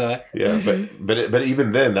Aes Sedai. Yeah, but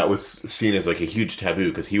even then, that was seen as like a huge taboo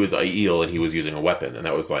because he was Aiel and he was using a weapon, and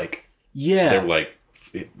that was like, they were like,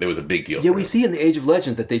 there was a big deal. Yeah, we see in the Age of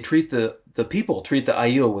Legends that they treat the people treat the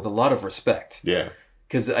Aiel with a lot of respect. Yeah,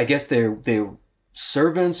 because I guess they're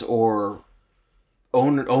servants or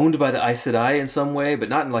owned by the Aes Sedai in some way, but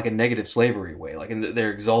not in like a negative slavery way. Like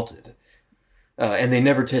they're exalted. And they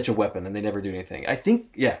never touch a weapon, and they never do anything. I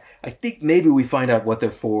think maybe we find out what they're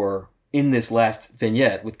for in this last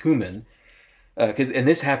vignette with Kuman. And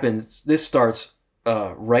this starts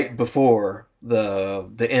right before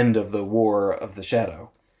the end of the War of the Shadow.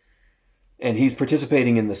 And he's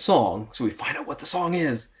participating in the song, so we find out what the song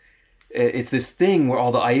is. It's this thing where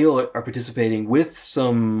all the Aiel are participating with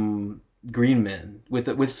some green men, with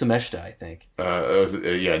some Eshta, I think.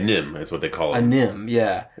 Nim is what they call it. A Nim,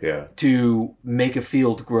 yeah. Yeah. To make a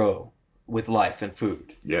field grow with life and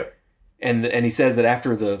food. Yep. And he says that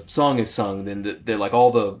after the song is sung, then they're like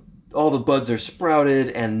all the buds are sprouted,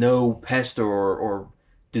 and no pest or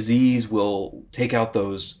disease will take out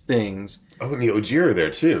those things. Oh, and the Ogier are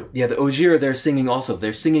there too. Yeah, the Ogier, they're singing also.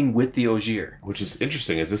 They're singing with the Ogier. Which is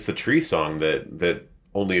interesting. Is this the tree song that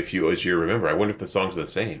only a few Ogier remember? I wonder if the songs are the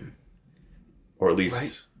same. Or at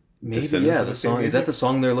least... Maybe, yeah, the song. Is that the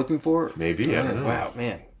song they're looking for? Maybe, I don't know. Wow,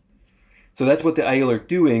 man. So that's what the Aiel are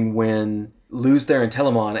doing when Lews-Therin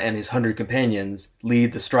Telamon and his 100 companions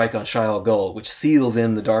lead the strike on Shaial Gul, which seals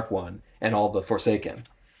in the Dark One and all the Forsaken.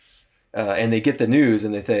 And they get the news,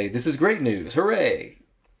 and they say, "This is great news! Hooray!"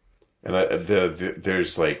 And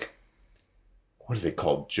there's like, what are they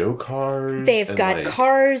called? Joe cars? They've got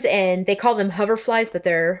cars, and they call them hoverflies, but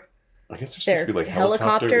they're... I guess they're supposed to be like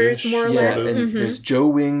helicopters, more or less. And there's Joe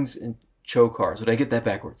Wings and Cho Cars. Did I get that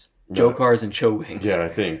backwards? Joe Cars and Cho Wings. Yeah, I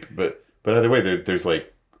think. But either way, there's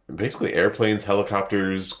like basically airplanes,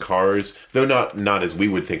 helicopters, cars. Though not as we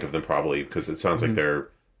would think of them probably, because it sounds like they're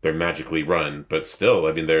magically run. But still,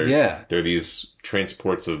 I mean, they're these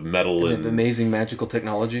transports of metal and amazing magical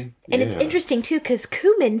technology. And it's interesting too because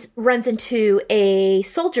Kuman runs into a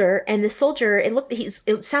soldier, and the soldier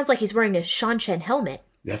it sounds like he's wearing a Shanshan helmet.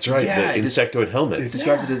 That's right, the insectoid helmets. It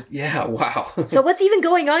describes it as, wow. So what's even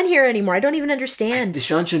going on here anymore? I don't even understand. The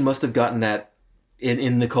Shanshan must have gotten that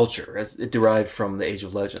in the culture, as it derived from the Age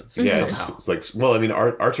of Legends. Yeah, it's like, well, I mean,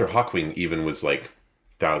 Archer Hawkwing even was like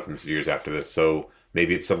thousands of years after this, so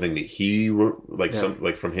maybe it's something that he,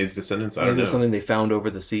 from his descendants, I don't know. Something they found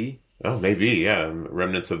over the sea. Oh, maybe, yeah,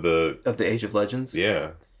 remnants of the Age of Legends.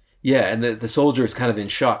 Yeah. Yeah, and the soldier is kind of in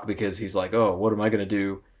shock because he's like, oh, what am I going to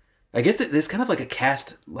do? I guess it's kind of like a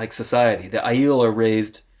caste-like society. The Aiel are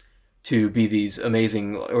raised to be these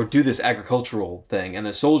amazing, or do this agricultural thing, and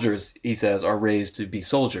the soldiers, he says, are raised to be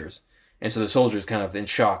soldiers. And so the soldier's kind of in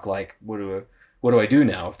shock, like, what do I do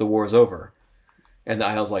now if the war is over? And the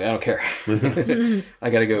Aiel's like, I don't care. I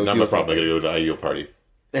gotta go. Not my problem. I gotta go to the Aiel party.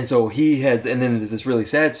 And so he heads, and then there's this really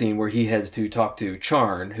sad scene where he heads to talk to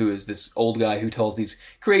Charn, who is this old guy who tells these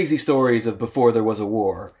crazy stories of before there was a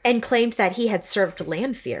war. And claimed that he had served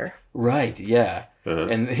Lanfear. Right, yeah. Uh-huh.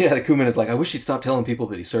 And the Kuman is like, I wish he'd stop telling people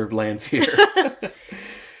that he served Lanfear.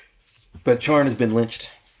 But Charn has been lynched.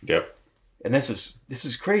 Yep. And this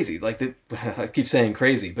is crazy. Like, I keep saying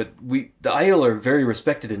crazy, but the Aiel are very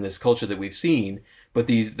respected in this culture that we've seen, but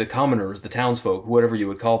the commoners, the townsfolk, whatever you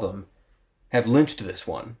would call them, have lynched this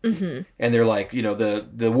one, and they're like,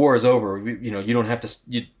 the war is over. We don't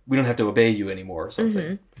have to obey you anymore, or something.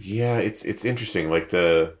 Mm-hmm. Yeah, it's interesting. Like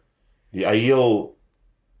the Aiel,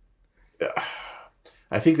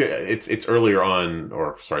 I think that it's earlier on,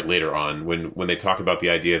 or sorry, later on when they talk about the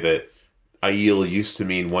idea that Aiel used to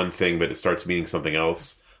mean one thing, but it starts meaning something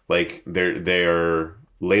else. Like they're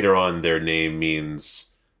later on, their name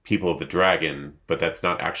means people of the dragon, but that's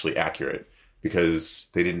not actually accurate.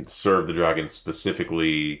 Because they didn't serve the dragon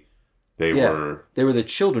specifically. They were the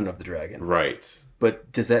children of the dragon. Right.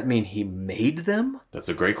 But does that mean he made them? That's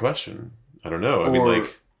a great question. I don't know. I mean,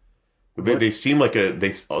 like, They seem like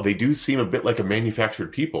they do seem a bit like a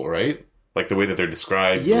manufactured people, right? Like the way that they're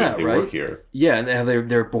described, the way that they work here. Yeah, and how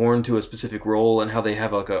they're born to a specific role, and how they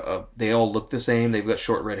have like they all look the same. They've got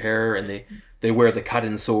short red hair, and they wear the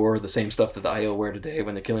Kaden sword, the same stuff that the Aiel wear today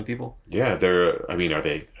when they're killing people. Yeah,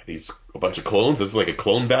 are these a bunch of clones? This is like a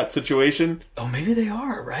clone bat situation? Oh, maybe they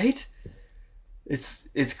are, right? It's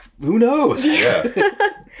who knows? Yeah.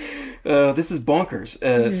 This is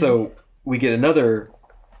bonkers. So we get another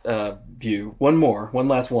view, one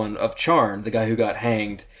last one of Charn, the guy who got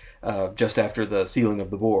hanged just after the sealing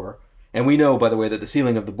of the bore. And we know, by the way, that the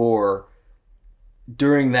sealing of the bore,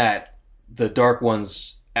 during that, the Dark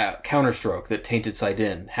One's counterstroke that tainted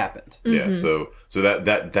Sidin happened. Yeah, so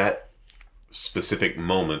that specific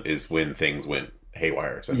moment is when things went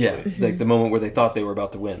haywire, essentially. Yeah, like the moment where they thought they were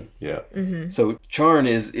about to win. Yeah. So Charn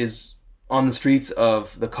is on the streets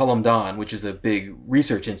of the Kalamdan, which is a big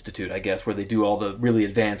research institute, I guess, where they do all the really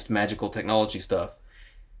advanced magical technology stuff.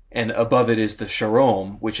 And above it is the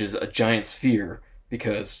Sharom, which is a giant sphere,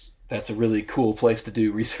 because that's a really cool place to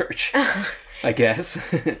do research, I guess.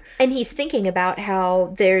 And he's thinking about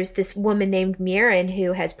how there's this woman named Mierin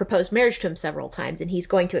who has proposed marriage to him several times, and he's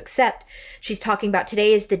going to accept. She's talking about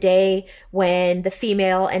today is the day when the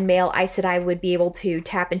female and male Aes Sedai would be able to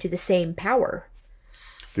tap into the same power.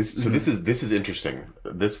 This is interesting.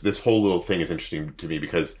 This whole little thing is interesting to me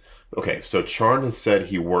because, okay, so Charn has said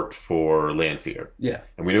he worked for Lanfear. Yeah.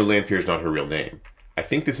 And we know Lanfear is not her real name. I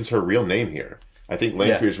think this is her real name here. I think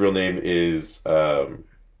Lanfear's real name is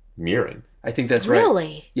Mierin. I think that's right.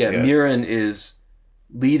 Really? Yeah, Mierin is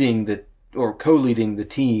co-leading the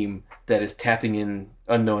team that is tapping in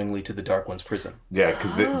unknowingly to the Dark One's prison. Yeah,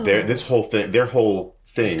 because their whole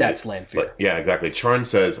thing. That's Lanfear. Yeah, exactly. Charn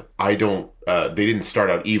says, they didn't start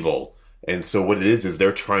out evil. And so what it is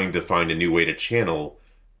they're trying to find a new way to channel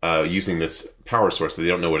using this power source that they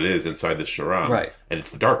don't know what it is inside the Sharam. Right. And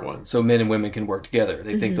it's the Dark One. So men and women can work together.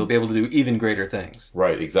 They think they'll be able to do even greater things.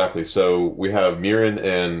 Right, exactly. So we have Mierin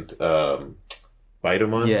and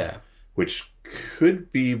Bidomon. Yeah. Which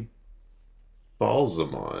could be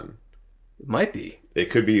Balsamon. It might be. It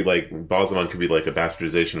could be like, Balsamon could be like a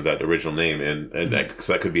bastardization of that original name, and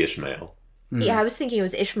so that could be Ishmael. Yeah, I was thinking it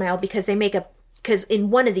was Ishmael because because in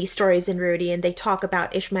one of these stories in Rudian, they talk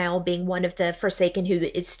about Ishmael being one of the Forsaken who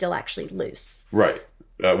is still actually loose. Right.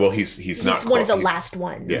 Well, he's not. He's one of the last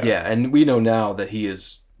ones. Yeah, and we know now that he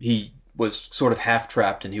was sort of half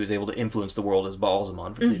trapped, and he was able to influence the world as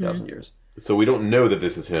Balsamon for 3,000 years. So we don't know that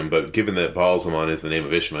this is him, but given that Balsamon is the name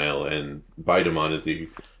of Ishmael and Bidomon is the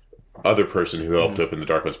other person who helped open the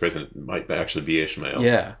Dark One's prison, it might actually be Ishmael.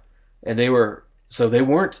 Yeah, and they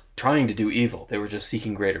weren't trying to do evil; they were just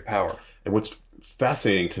seeking greater power. And what's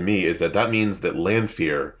fascinating to me is that means that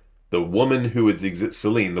Lanfear, the woman who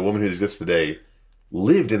Celine, the woman who exists today,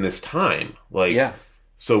 lived in this time. Like, yeah.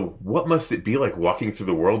 So what must it be like walking through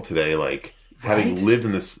the world today, like having lived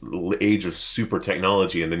in this age of super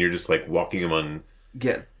technology, and then you're just like walking among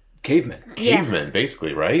cavemen,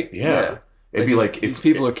 basically, right? Yeah. It'd be like these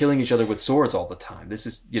people are killing each other with swords all the time. This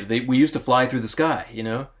is we used to fly through the sky,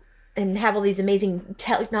 and have all these amazing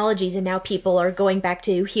technologies, and now people are going back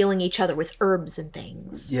to healing each other with herbs and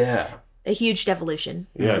things. Yeah. A huge devolution.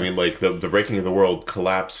 Yeah, I mean, like, the breaking of the world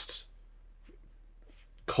collapsed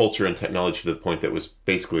culture and technology to the point that was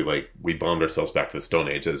basically like we bombed ourselves back to the Stone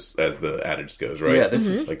Age, as the adage goes, right? Yeah, this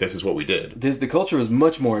is what we did. The culture was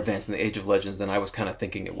much more advanced in the Age of Legends than I was kind of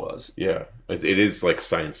thinking it was. Yeah, it is like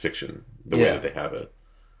science fiction, the way that they have it.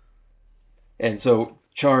 And so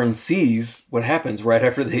Charn sees what happens right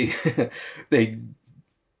after they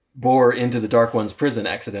bore into the Dark One's prison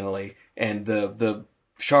accidentally, and the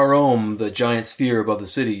Sharom, the giant sphere above the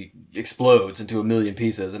city, explodes into a million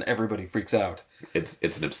pieces, and everybody freaks out.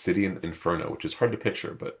 It's an obsidian inferno, which is hard to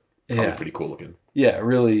picture, but probably pretty cool looking. Yeah,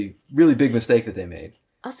 really, really big mistake that they made.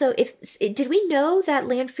 Also, did we know that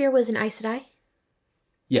Lanfear was an Aes Sedai?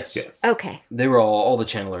 Yes. Okay. They were all the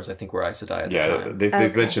channelers, I think, were Aes Sedai at the time.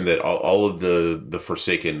 They've mentioned that all of the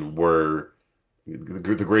Forsaken were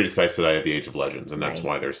the greatest Aes Sedai at the Age of Legends, and that's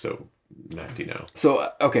why they're so nasty now.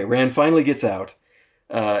 So, okay, Rand finally gets out,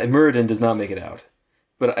 and Muradin does not make it out.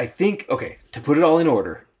 But I think, to put it all in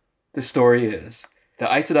order, the story is the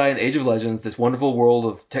Aes Sedai in Age of Legends, this wonderful world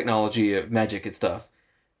of technology, of magic and stuff,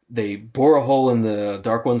 they bore a hole in the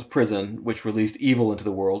Dark One's prison, which released evil into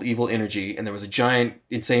the world, evil energy, and there was a giant,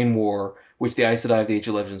 insane war, which the Aes Sedai of the Age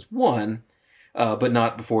of Legends won, but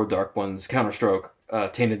not before Dark One's counterstroke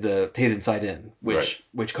tainted Sidin,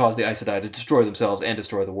 which caused the Aes Sedai to destroy themselves and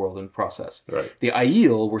destroy the world in the process. Right. The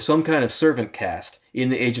Aiel were some kind of servant caste in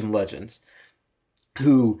the Age of Legends,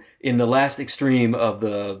 who, in the last extreme of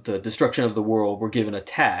the destruction of the world, were given a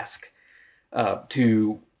task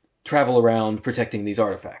to travel around protecting these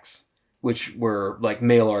artifacts, which were like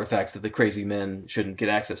male artifacts that the crazy men shouldn't get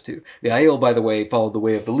access to. The Aiel, by the way, followed the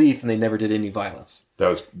way of the leaf, and they never did any violence.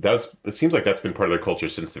 It seems like that's been part of their culture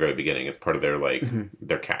since the very beginning. It's part of their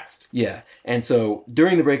their caste. Yeah, and so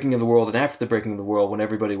during the breaking of the world and after the breaking of the world, when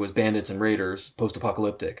everybody was bandits and raiders,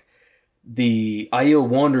 post-apocalyptic, the Aiel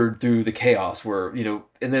wandered through the chaos where,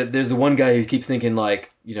 and there's the one guy who keeps thinking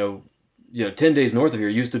like, 10 days north of here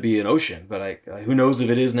used to be an ocean, but who knows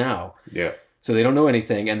if it is now? Yeah. So they don't know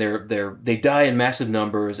anything, and they die in massive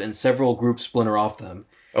numbers, and several groups splinter off them.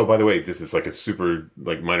 Oh, by the way, this is like a super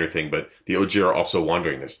minor thing, but the Ogier are also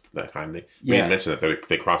wandering that time. We didn't mention that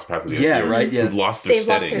they cross paths with the Ogier. Right. Yeah, who've lost their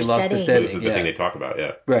steading. They've lost their steading. This is the thing they talk about.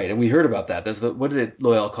 Yeah. Right, and we heard about that. There's what did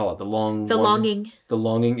Loyal call it? The longing. The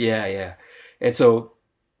longing. Yeah. And so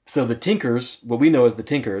the Tinkers, what we know as the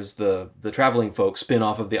Tinkers, the traveling folks, spin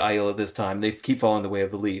off of the Aiel at this time. They keep following the way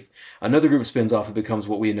of the leaf. Another group spins off and becomes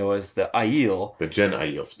what we know as the Aiel. The Gen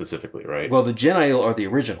Aiel specifically, right? Well, the Gen Aiel are the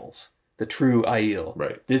originals, the true Aiel.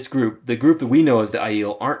 Right. This group, the group that we know as the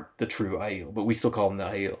Aiel, aren't the true Aiel, but we still call them the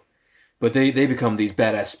Aiel. But they become these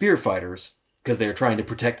badass spear fighters because they're trying to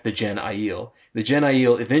protect the Gen Aiel. The Gen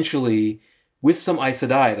Aiel eventually, with some Aes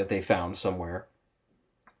Sedai that they found somewhere,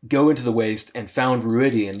 go into the waste and found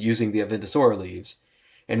Ruidian using the Aventusora leaves.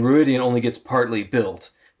 And Ruidian only gets partly built,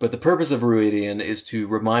 but the purpose of Ruidian is to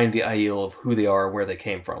remind the Aiel of who they are, where they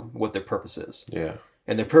came from, what their purpose is. Yeah.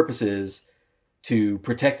 And their purpose is to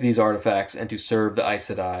protect these artifacts and to serve the Aes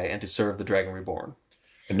Sedai and to serve the Dragon Reborn.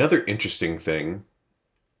 Another interesting thing,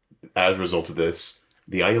 as a result of this,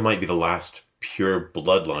 the Aiel might be the last pure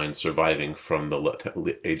bloodline surviving from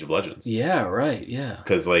the Age of Legends. Yeah, right, yeah.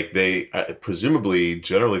 Because they presumably,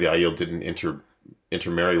 generally the Aiel didn't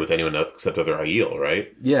intermarry with anyone else except other Aiel,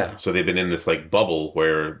 right? Yeah. So they've been in this bubble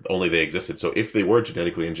where only they existed. So if they were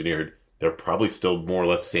genetically engineered, they're probably still more or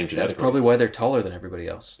less the same genetically. That's probably why they're taller than everybody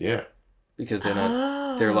else. Yeah. Because they're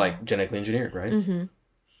not, they're genetically engineered, right? Mm-hmm.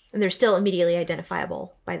 And they're still immediately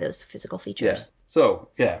identifiable by those physical features. Yeah. So,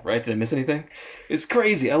 yeah, right? Did I miss anything? It's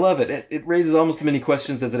crazy. I love it. It raises almost as many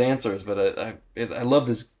questions as it answers, but I love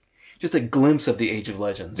this, just a glimpse of the Age of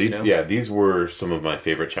Legends. Yeah, these were some of my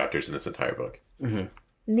favorite chapters in this entire book. Mm-hmm.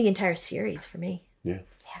 And the entire series for me.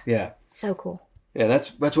 Yeah. So cool. Yeah,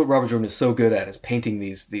 that's what Robert Jordan is so good at, is painting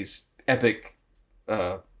these epic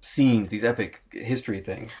scenes, these epic history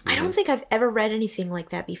things. I don't think I've ever read anything like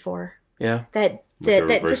that before. Yeah. A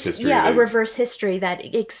reverse history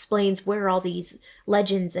that explains where all these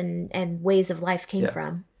legends and ways of life came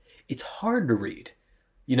from. It's hard to read,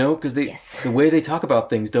 because the way they talk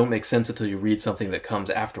about things don't make sense until you read something that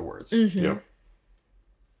comes afterwards. Mm-hmm. Yeah.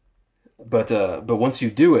 But once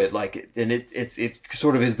you do it, it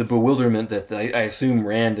sort of is the bewilderment that I assume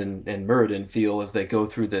Rand and Muradin feel as they go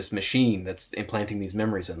through this machine that's implanting these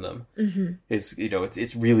memories in them. Mm-hmm.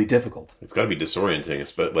 It's really difficult. It's got to be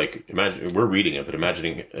disorienting. But imagine we're reading it, but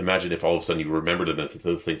imagine if all of a sudden you remembered that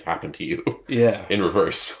those things happened to you. Yeah. In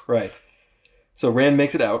reverse. Right. So Rand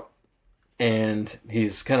makes it out, and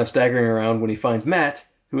he's kind of staggering around when he finds Matt,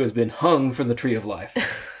 who has been hung from the Tree of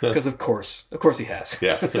Life. Because of course he has.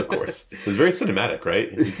 Yeah, of course. It was very cinematic,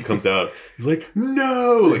 right? He comes out, he's like,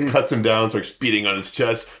 no! Cuts him down, starts beating on his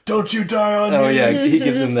chest. Don't you die on me! Oh yeah, he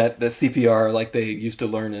gives him the CPR like they used to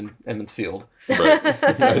learn in Emmons Field. Right.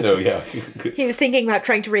 I know, yeah. He was thinking about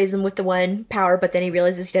trying to raise him with the one power, but then he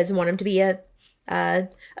realizes he doesn't want him to be a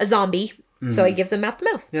zombie. Mm-hmm. So he gives him mouth to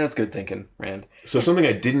mouth. Yeah, that's good thinking, Rand. So something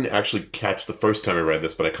I didn't actually catch the first time I read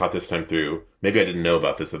this, but I caught this time through. Maybe I didn't know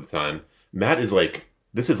about this at the time. Matt is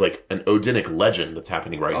this is an Odinic legend that's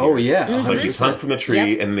happening right here. Oh, yeah. Mm-hmm. He's hung from the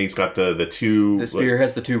tree, and he's got the two... The spear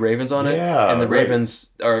has the two ravens on it. Yeah, and the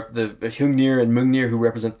ravens are the Hungnir and Mungnir, who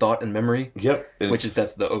represent thought and memory. Yep. And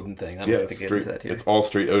that's the Odin thing. I don't have to get into that here. It's all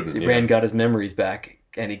straight Odin. See, Rand got his memories back,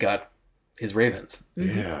 and he got his ravens.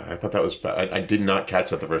 Mm-hmm. Yeah, I thought that was... I did not catch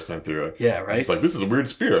that the first time through. Yeah, right? It's this is a weird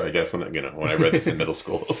spear, I guess, when I read this in middle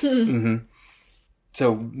school. Mm-hmm.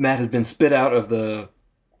 So Matt has been spit out of the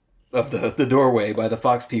doorway by the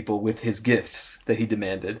fox people with his gifts that he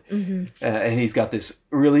demanded. Mm-hmm. And he's got this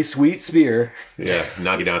really sweet spear. Yeah,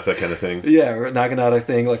 Naginata kind of thing. Yeah, Naginata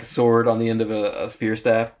thing, like a sword on the end of a spear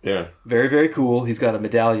staff. Yeah. Very, very cool. He's got a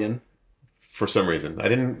medallion. For some reason.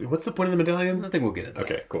 What's the point of the medallion? I think we'll get it.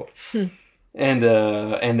 Okay, cool. And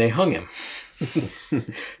they hung him.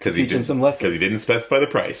 Because teach him some lessons. Because he didn't specify the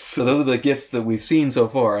price. So those are the gifts that we've seen so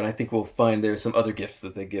far, and I think we'll find there's some other gifts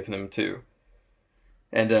that they've given him too.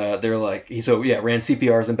 And they're Rand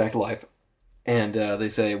CPRs him back to life. And they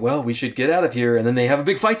say, well, we should get out of here. And then they have a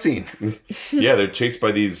big fight scene. Yeah, they're chased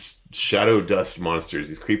by these shadow dust monsters,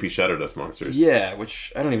 these creepy shadow dust monsters. Yeah,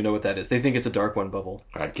 which I don't even know what that is. They think it's a Dark One bubble.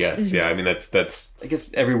 I guess, yeah. I mean, that's... I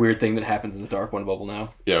guess every weird thing that happens is a Dark One bubble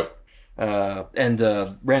now. Yep. And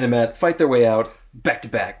Rand and Matt fight their way out, back to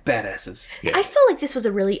back, badasses. Yeah. I feel like this was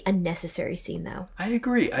a really unnecessary scene, though. I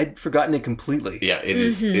agree. I'd forgotten it completely. Yeah, it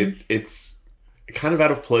is. It's kind of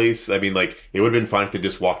out of place. I mean, like, it would have been fine if they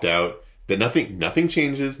just walked out. That nothing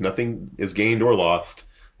changes, nothing is gained or lost.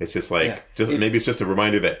 It's just like, maybe it's just a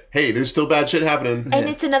reminder that, hey, there's still bad shit happening. And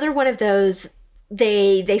it's another one of those,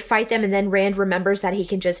 they fight them and then Rand remembers that he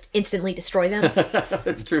can just instantly destroy them.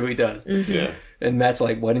 That's true, he does. Yeah. And Matt's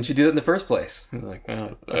like, why didn't you do that in the first place? I'm like,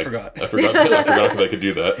 oh, I forgot. I forgot if I could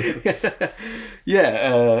do that.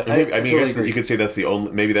 Yeah. I mean, totally I guess agree. you could say that's the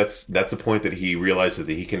only, maybe that's a point that he realizes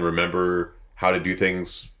that he can remember how to do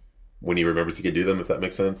things when he remembers he can do them, if that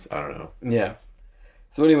makes sense. I don't know. Yeah.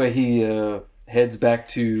 So anyway, he heads back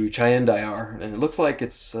to Cheyenne Dayar, and it looks like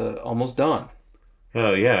it's almost dawn.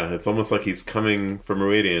 Oh, yeah. It's almost like he's coming from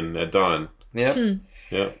Ruadian at dawn. Yep.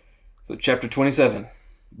 Yeah. So chapter 27,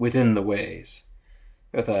 Within the Ways,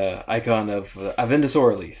 with an icon of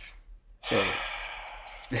Avendus leaf. So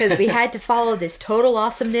Because we had to follow this total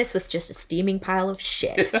awesomeness with just a steaming pile of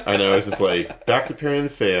shit. I know. It's just like, back to Perrin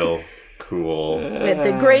and Fail. Cool. With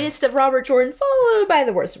the greatest of Robert Jordan followed by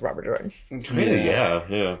the worst of Robert Jordan.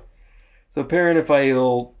 Yeah. So Perrin and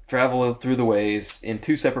Fael travel through the ways in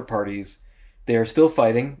two separate parties. They are still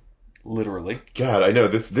fighting, literally. God, I know.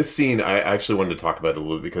 This scene, I actually wanted to talk about it a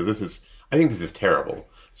little bit because I think this is terrible.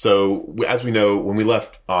 So, as we know, when we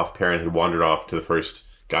left off, Perrin had wandered off to the first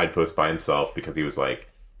guidepost by himself because he was like,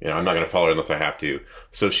 I'm not going to follow her unless I have to.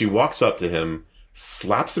 So she walks up to him,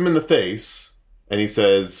 slaps him in the face, and he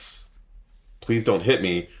says, please don't hit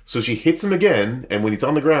me. So she hits him again, and when he's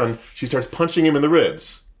on the ground, she starts punching him in the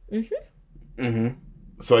ribs.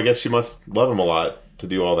 So I guess she must love him a lot to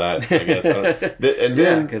do all that, I guess. And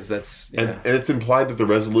then, because that's... and it's implied that the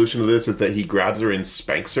resolution of this is that he grabs her and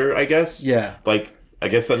spanks her, I guess. Yeah. Like, I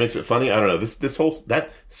guess that makes it funny. I don't know. This whole...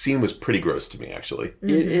 That scene was pretty gross to me, actually.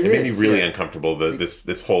 It made me is, really uncomfortable,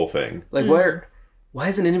 this whole thing. Like, why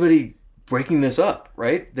isn't anybody breaking this up,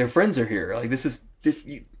 right? Their friends are here. Like, this is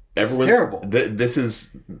terrible. This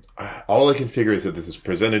is... all I can figure is that this is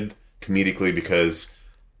presented comedically because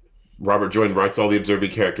Robert Jordan writes all the observing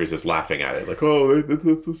characters just laughing at it. Like, oh,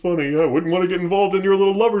 this is funny. I wouldn't want to get involved in your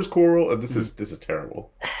little lover's quarrel. This is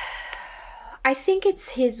terrible. I think it's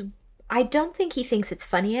his... I don't think he thinks it's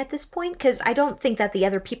funny at this point, because I don't think that the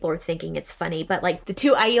other people are thinking it's funny, but like the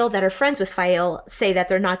two Aiel that are friends with Fael say that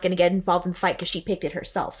they're not going to get involved in the fight because she picked it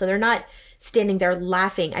herself. So they're not standing there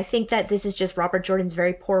laughing. I think that this is just Robert Jordan's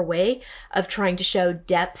very poor way of trying to show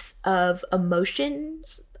depth of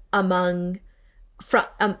emotions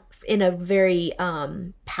in a very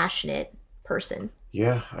passionate person.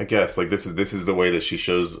 Yeah, I guess. Like, this is the way that she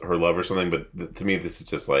shows her love or something, but to me, this is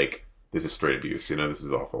just like, this is straight abuse. This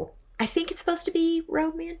is awful. I think it's supposed to be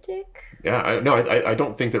romantic. Yeah, I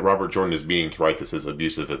don't think that Robert Jordan is being to write this as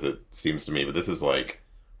abusive as it seems to me, but this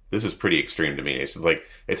is pretty extreme to me. It's just like,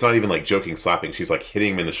 it's not even like joking slapping. She's like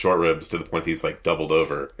hitting him in the short ribs to the point that he's like doubled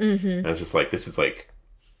over. And it's just like, this is like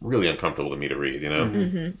really uncomfortable to me to read,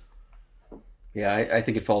 Yeah, I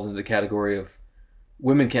think it falls into the category of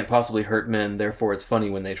women can't possibly hurt men, therefore it's funny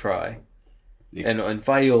when they try. Yeah. And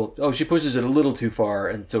Fael, she pushes it a little too far,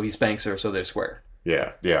 and so he spanks her, so they're square.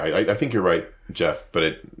 Yeah. I think you're right, Jeff.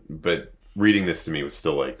 But reading this to me was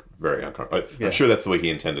still like very uncomfortable. I'm sure that's the way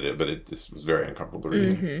he intended it, but it just was very uncomfortable to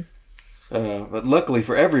read. But luckily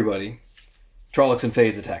for everybody, Trollocs and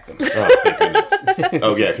Fades attack them. Oh, thank goodness.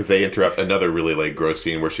 Oh yeah, because they interrupt another really like gross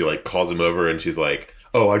scene where she like calls him over and she's like,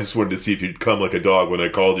 "Oh, I just wanted to see if you'd come like a dog when I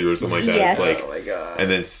called you," or something like that. Yes. It's like, oh my god! And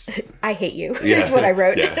then I hate you. Is what I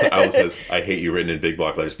wrote. Yeah, I hate you written in big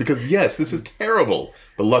block letters because yes, this is terrible.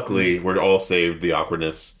 But luckily, we're all saved the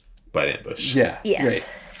awkwardness by an ambush. Yeah. Yes. Great.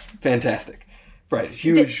 Fantastic. Right.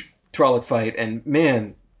 Huge Trolloc fight, and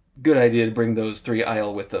man, good idea to bring those three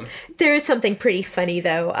Aiel with them. There is something pretty funny,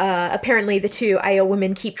 though. Apparently, the two Aiel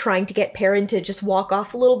women keep trying to get Perrin to just walk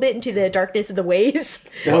off a little bit into the darkness of the ways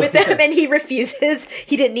with them, and he refuses.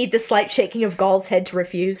 He didn't need the slight shaking of Gaul's head to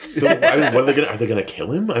refuse. So, I mean, what are they gonna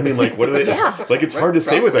kill him? I mean, like, what are they? Yeah. Like, it's hard to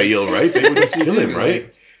say with Aiel, right? They would just kill him,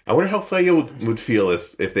 right? I wonder how Fael would feel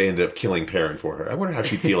if they ended up killing Perrin for her. I wonder how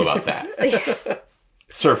she'd feel about that.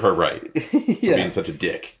 Serve her right for being such a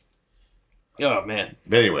dick. Oh man!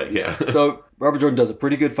 But anyway, yeah. So Robert Jordan does a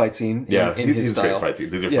pretty good fight scene in his style. Great fight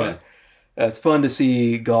scenes. These are fun. It's fun to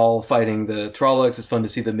see Gaul fighting the Trollocs. It's fun to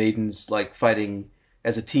see the maidens like fighting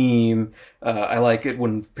as a team. I like it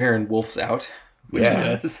when Perrin wolfs out, which he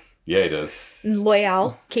does. Yeah, he does.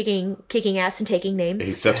 Loyal, kicking ass and taking names.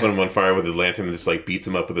 He sets one of them on fire with his lantern and just like beats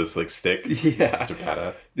him up with his like stick. Yeah. It's such a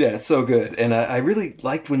badass. Yeah, it's so good. And I really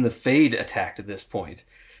liked when the Fade attacked at this point.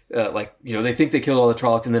 They think they killed all the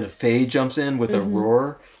Trollocs, and then a Fade jumps in with a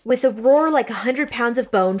roar. With a roar like 100 pounds of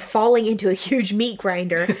bone falling into a huge meat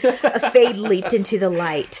grinder, a Fade leaped into the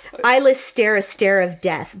light. Eyeless stare a stare of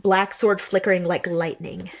death, black sword flickering like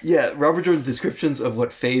lightning. Yeah, Robert Jordan's descriptions of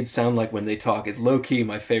what Fades sound like when they talk is low-key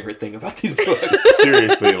my favorite thing about these books.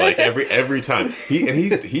 Seriously, like every time.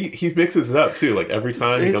 He mixes it up too. Like every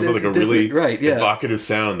time he comes with like a really evocative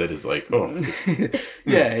sound that is like,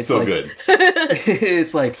 it's so good.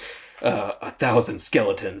 It's like 1,000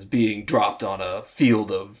 skeletons being dropped on a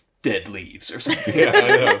field of dead leaves or something. Yeah, I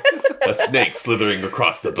know. A snake slithering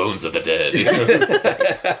across the bones of the dead.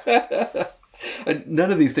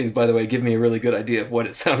 None of these things, by the way, give me a really good idea of what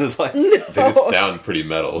it sounded like. They just sound pretty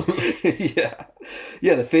metal. Yeah.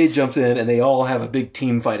 Yeah, the Fade jumps in, and they all have a big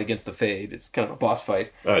team fight against the Fade. It's kind of a boss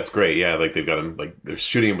fight. Oh, it's great. Yeah, like they've got him, like they're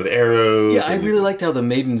shooting him with arrows. Yeah, I really liked how the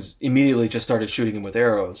maidens immediately just started shooting him with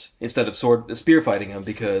arrows instead of spear fighting him,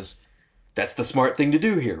 because that's the smart thing to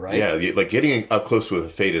do here, right? Yeah, like getting up close with a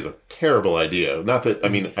Fade is a terrible idea. Not that, I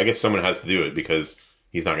mean, I guess someone has to do it because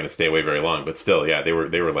he's not going to stay away very long, but still, yeah, they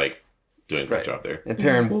were like doing a great job there. And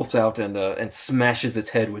Perrin wolfs out and smashes its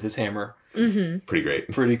head with his hammer. Mm-hmm. Pretty great.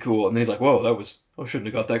 Pretty cool. And then he's like, whoa, I shouldn't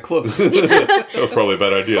have got that close. That was probably a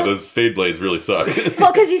bad idea. Those Fade blades really suck.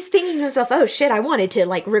 Well, because he's thinking to himself, oh shit, I wanted to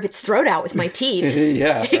like rip its throat out with my teeth.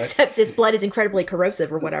 Yeah. Right. Except this blood is incredibly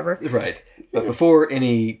corrosive or whatever. Right. But before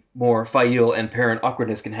any more Fail and Perrin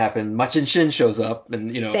awkwardness can happen, Machin Shin shows up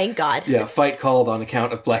and, Thank God. Yeah, fight called on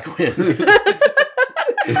account of Black Wind.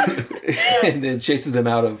 And then chases them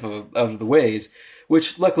out of the ways,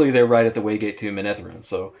 which luckily they're right at the waygate to Manetheren,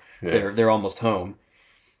 so they're almost home.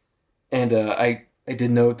 And I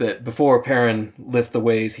did note that before Perrin left the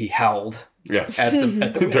ways, he howled. Yeah. At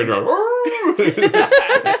the Turned around.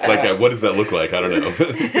 Like, what does that look like? I don't know.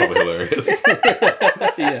 Probably hilarious.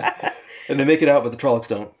 Yeah. And they make it out, but the Trollocs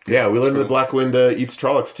don't. Yeah, we learned that Black Wind eats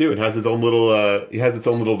Trollocs too, and has its own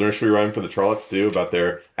little nursery rhyme for the Trollocs too, about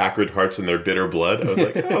their acrid hearts and their bitter blood. I was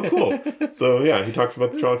like, oh, cool. So yeah, he talks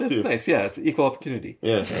about the Trollocs too. Nice, yeah, it's equal opportunity.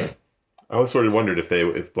 Yeah, I always sort of wondered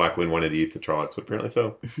if Black Wind wanted to eat the Trollocs, but apparently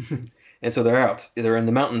so. And so they're out. They're in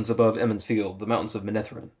the mountains above Emond's Field, the mountains of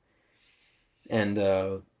Manetheren. And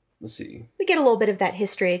let's see. We get a little bit of that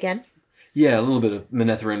history again. Yeah, a little bit of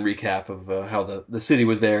Manetheren recap of how the city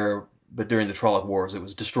was there. But during the Trolloc Wars, it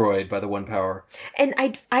was destroyed by the One Power. And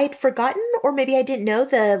I'd forgotten, or maybe I didn't know,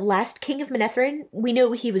 the last king of Manetheren, we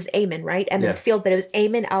knew he was Aemon, right? Emond's Field, but it was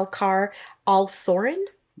Aemon Alcar Althorin?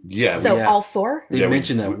 Yeah. So Althor? They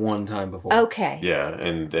mentioned that one time before. Okay. Yeah,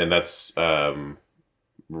 and that's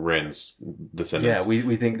Rand's descendants. Yeah,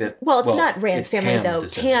 we think that... Well, it's not Rand's family, Tam's though.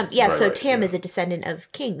 descendants. Tam is a descendant of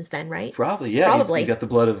kings then, right? Probably, yeah. Probably. He got the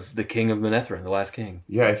blood of the king of Manetheren, the last king.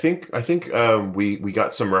 Yeah, I think we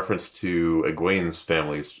got some reference to Egwene's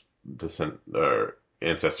family's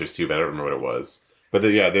ancestors too, but I don't remember what it was. But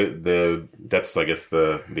that's I guess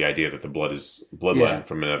the idea that the bloodline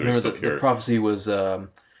from Manetheren is still pure. The prophecy was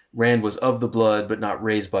Rand was of the blood, but not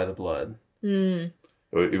raised by the blood. Mm.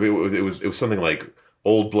 It was something like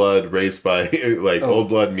old blood raised by old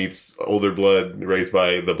blood meets older blood raised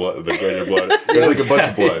by the greater blood. It was like a bunch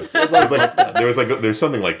of blood. There's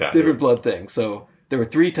something like that. Different blood thing. So there were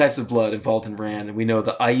 3 types of blood involved in Rand, and we know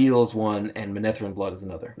the Aiel is one, and Manetheren blood is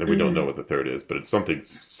another. And we don't know what the third is, but it's something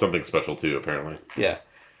special too. Apparently, yeah.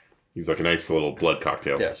 He's like a nice little blood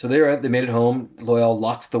cocktail. Yeah. So they made it home. Loyal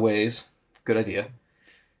locks the ways. Good idea.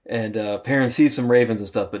 And Perrin sees some ravens and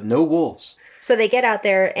stuff, but no wolves. So they get out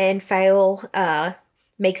there, and Fael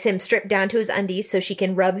makes him strip down to his undies so she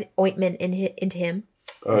can rub ointment into him.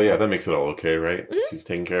 Oh, yeah, that makes it all okay, right? Mm-hmm. She's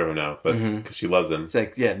taking care of him now. That's because she loves him. It's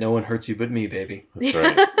like, yeah, no one hurts you but me, baby. That's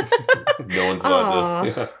right. No one's allowed to.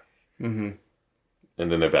 Yeah. Mm-hmm.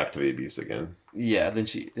 And then they're back to the abuse again. Yeah, does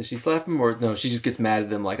she slap him? Or no, she just gets mad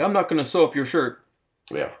at him like, I'm not going to sew up your shirt.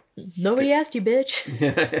 Yeah. Nobody asked you, bitch.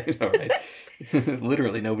 Yeah, all right.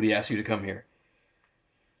 Literally, nobody asked you to come here.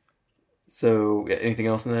 So, yeah, anything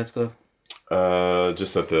else in that stuff?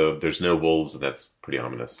 Just that there's no wolves, and that's pretty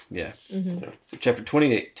ominous. Yeah. Mm-hmm. So chapter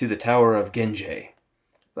 28, to the Tower of Genje,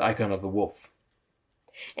 the icon of the wolf.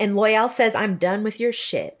 And Loyal says, I'm done with your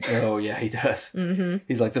shit. Oh, yeah, he does. Mm-hmm.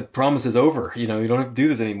 He's like, the promise is over. You don't have to do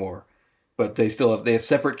this anymore. But they have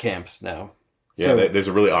separate camps now. Yeah, so, there's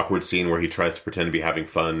a really awkward scene where he tries to pretend to be having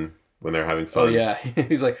fun when they're having fun. Oh, yeah.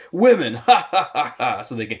 He's like, women! Ha, ha, ha, ha!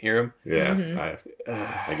 So they can hear him. Yeah,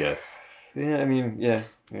 Mm-hmm. I guess. Yeah, I mean, yeah.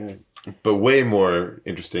 But way more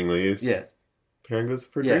interestingly is Yes. Perrin goes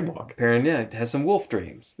for a dream walk. Perrin, has some wolf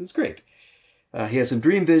dreams. It's great. He has some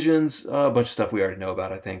dream visions, a bunch of stuff we already know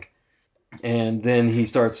about, I think. And then he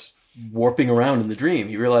starts warping around in the dream.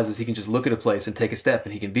 He realizes he can just look at a place and take a step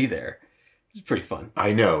and he can be there. It's pretty fun.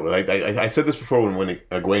 I know. I said this before when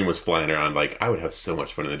Egwene was flying around. Like, I would have so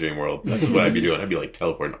much fun in the dream world. That's what I'd be doing. I'd be like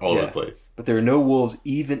teleporting all over the place. But there are no wolves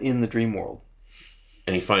even in the dream world.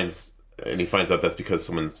 And he finds out that's because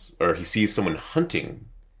he sees someone hunting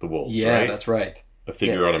the wolves. Yeah, right? that's right. A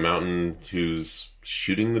figure on a mountain who's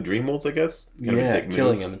shooting the dream wolves, I guess.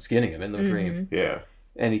 Killing him and skinning him in the dream. Yeah.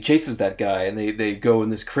 And he chases that guy, and they go in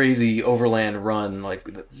this crazy overland run,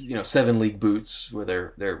 7 league boots,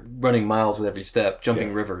 where they're running miles with every step,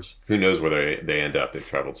 jumping rivers. Who knows where they end up? They've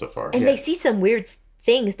traveled so far. And they see some weird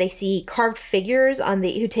things. They see carved figures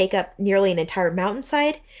who take up nearly an entire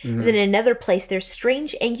mountainside. Mm-hmm. And then in another place, there's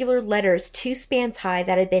strange angular letters 2 spans high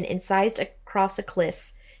that had been incised across a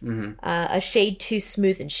cliff, a shade too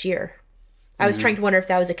smooth and sheer. I was trying to wonder if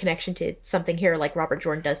that was a connection to something here, like Robert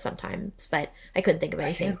Jordan does sometimes, but I couldn't think of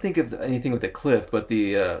anything. I can't think of anything with a cliff, but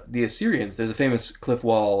the Assyrians, there's a famous cliff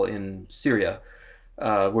wall in Syria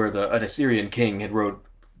where an Assyrian king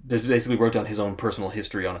basically wrote down his own personal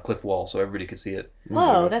history on a cliff wall so everybody could see it.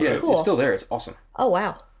 Whoa, that's cool. It's still there. It's awesome. Oh,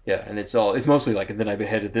 wow. Yeah, and it's mostly like, and then I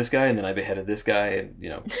beheaded this guy, and then I beheaded this guy, and,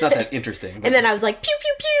 it's not that interesting. And then I was like, pew,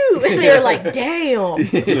 pew, pew! And they were like, damn!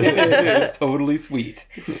 It's totally sweet.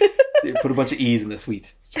 They put a bunch of E's in the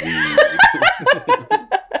sweet.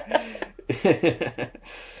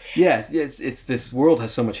 Yes, it's this world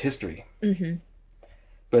has so much history. Mm-hmm.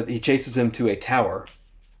 But he chases him to a tower,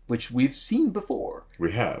 which we've seen before.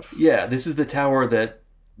 We have. Yeah, this is the tower that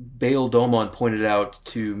Bail Domon pointed out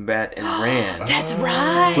to Matt and Rand. That's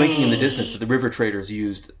right. Blinking in the distance that the river traders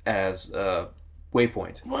used as a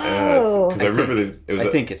waypoint. Whoa. I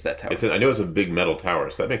think it's that tower. I know it's a big metal tower,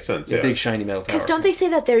 so that makes sense. A big shiny metal tower. Because don't they say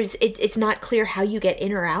that it's not clear how you get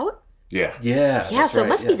in or out? Yeah. Yeah, so it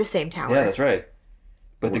must be the same tower. Yeah, that's right.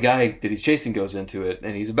 But the guy that he's chasing goes into it,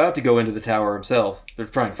 and he's about to go into the tower himself. They're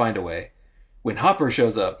trying to find a way. When Hopper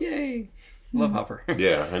shows up, yay! Love Hopper.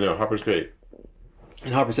 Yeah, I know. Hopper's great.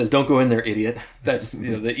 And Hopper says, "Don't go in there, idiot. That's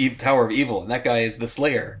the Tower of Evil, and that guy is the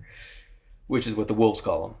Slayer," which is what the wolves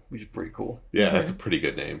call him, which is pretty cool. Yeah, that's a pretty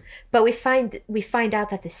good name. But we find out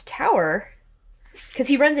that this tower, because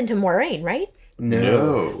he runs into Moiraine, right?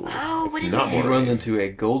 No. Oh, what is it? He runs into a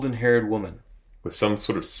golden-haired woman with some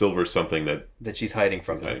sort of silver something that she's hiding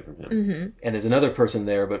from him. Mm-hmm. And there's another person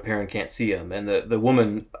there, but Perrin can't see him. And the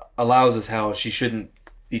woman allows us how she shouldn't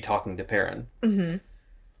be talking to Perrin. Mm-hmm.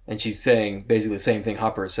 And she's saying basically the same thing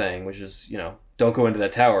Hopper is saying, which is, don't go into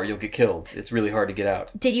that tower, you'll get killed. It's really hard to get out.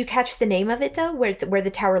 Did you catch the name of it, though, where the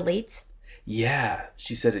tower leads? Yeah,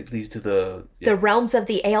 she said it leads to the realms of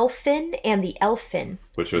the Aelfin and the Elfin.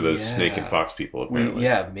 Which are those snake and fox people, apparently.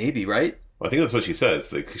 Maybe, right? Well, I think that's what she says,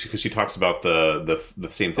 because she talks about the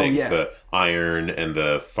same things, the iron and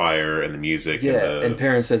the fire and the music. Yeah, and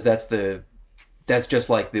Perrin says that's just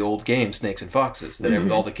like the old game Snakes and Foxes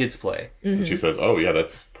that all the kids play. Mm-hmm. And she says, "Oh yeah,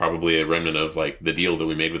 that's probably a remnant of like the deal that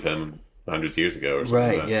we made with them hundreds of years ago, or something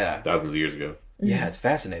right? like that. Yeah, thousands of years ago." Yeah, it's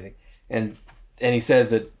fascinating. And he says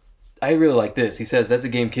that I really like this. He says that's a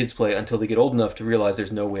game kids play until they get old enough to realize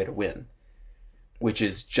there's no way to win, which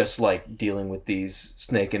is just like dealing with these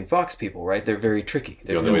snake and fox people, right? They're very tricky.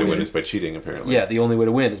 The only way to win is by cheating, apparently. Yeah, the only way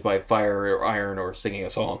to win is by fire or iron or singing a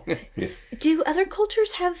song. Yeah. Do other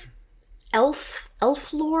cultures have elf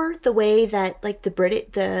lore the way that like the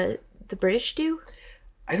British do?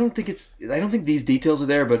 I don't think these details are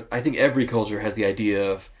there, but I think every culture has the idea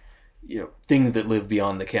of things that live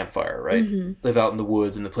beyond the campfire, right? Mm-hmm. Live out in the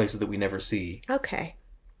woods and the places that we never see. Okay.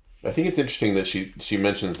 I think it's interesting that she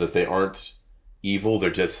mentions that they aren't evil; they're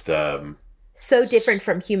just so different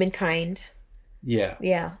from humankind. Yeah.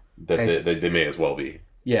 Yeah. That they may as well be.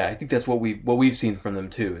 Yeah, I think that's what we've seen from them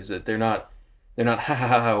too. Is that they're not ha ha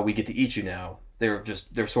ha we get to eat you now. They're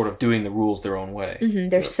sort of doing the rules their own way. Mm-hmm.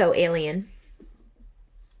 They're so alien.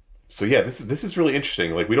 So yeah, this is really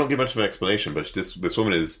interesting. Like we don't get much of an explanation, but this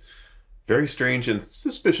woman is very strange and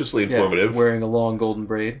suspiciously informative. Wearing a long golden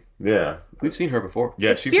braid. Yeah, we've seen her before.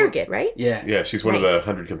 Yeah, she's Birgit, right? Yeah, yeah, she's one of the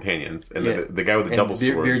 100 companions, and the guy with the double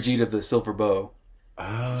swords. Birgit of the silver bow.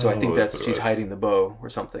 Oh, so I think she's hiding the bow or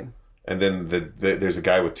something. And then there's a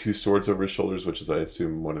guy with 2 swords over his shoulders, which is, I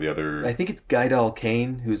assume, one of the other... I think it's Gaidal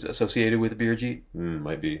Kane, who's associated with Birgit.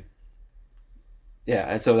 Might be. Yeah,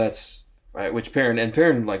 and so that's... Right, which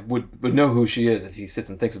Perrin like would know who she is if he sits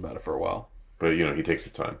and thinks about it for a while. But, he takes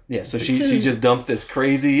his time. Yeah, so she just dumps this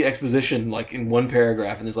crazy exposition, like, in one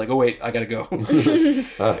paragraph, and is like, oh, wait, I gotta go.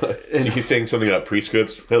 So he's saying something about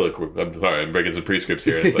prescripts. Hey, look, I'm sorry, I'm breaking some prescripts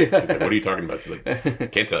here. He's like, what are you talking about? She's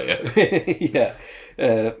like, can't tell you. Yeah.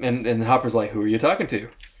 And Hopper's like, who are you talking to?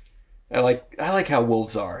 I like how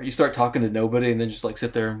wolves are. You start talking to nobody and then just like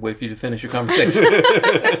sit there and wait for you to finish your conversation.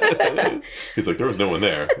 He's like, there was no one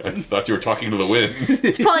there. I just thought you were talking to the wind.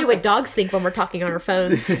 It's probably what dogs think when we're talking on our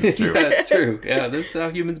phones. True. Yeah, it's true. Yeah, that's how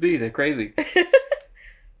humans be. They're crazy.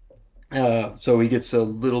 So he gets a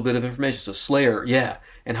little bit of information. So Slayer, yeah.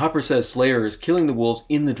 And Hopper says Slayer is killing the wolves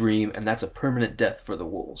in the dream, and that's a permanent death for the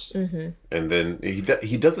wolves. Mm-hmm. And then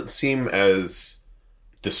he doesn't seem as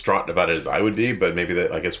distraught about it as I would be, but maybe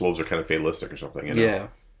I guess wolves are kind of fatalistic or something. Yeah.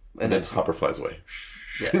 And then Hopper flies away.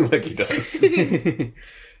 Yeah. Like he does.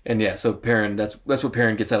 And yeah, so Perrin, that's what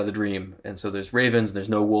Perrin gets out of the dream. And so there's ravens, there's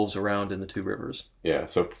no wolves around in the Two Rivers. Yeah,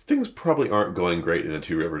 so things probably aren't going great in the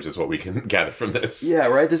Two Rivers is what we can gather from this. Yeah,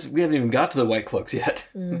 right? We haven't even got to the White Cloaks yet.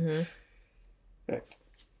 Mm-hmm. Right.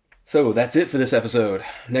 So that's it for this episode.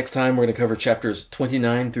 Next time we're going to cover chapters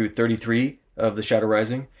 29 through 33 of The Shadow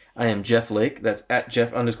Rising. I am Jeff Lake. That's at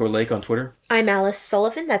Jeff_Lake on Twitter. I'm Alice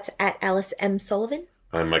Sullivan. That's at Alice M. Sullivan.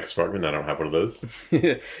 I'm Mike Sparkman. I don't have one of those.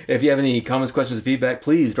 If you have any comments, questions, or feedback,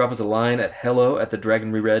 please drop us a line at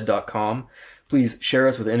hello@thedragonreread.com. Please share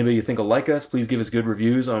us with anybody you think will like us. Please give us good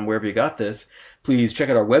reviews on wherever you got this. Please check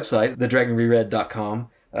out our website, thedragonreread.com.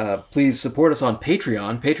 Please support us on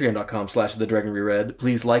Patreon, patreon.com/thedragonreread.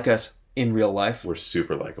 Please like us in real life. We're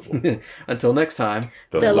super likable. Until next time,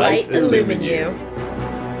 The light illumine you.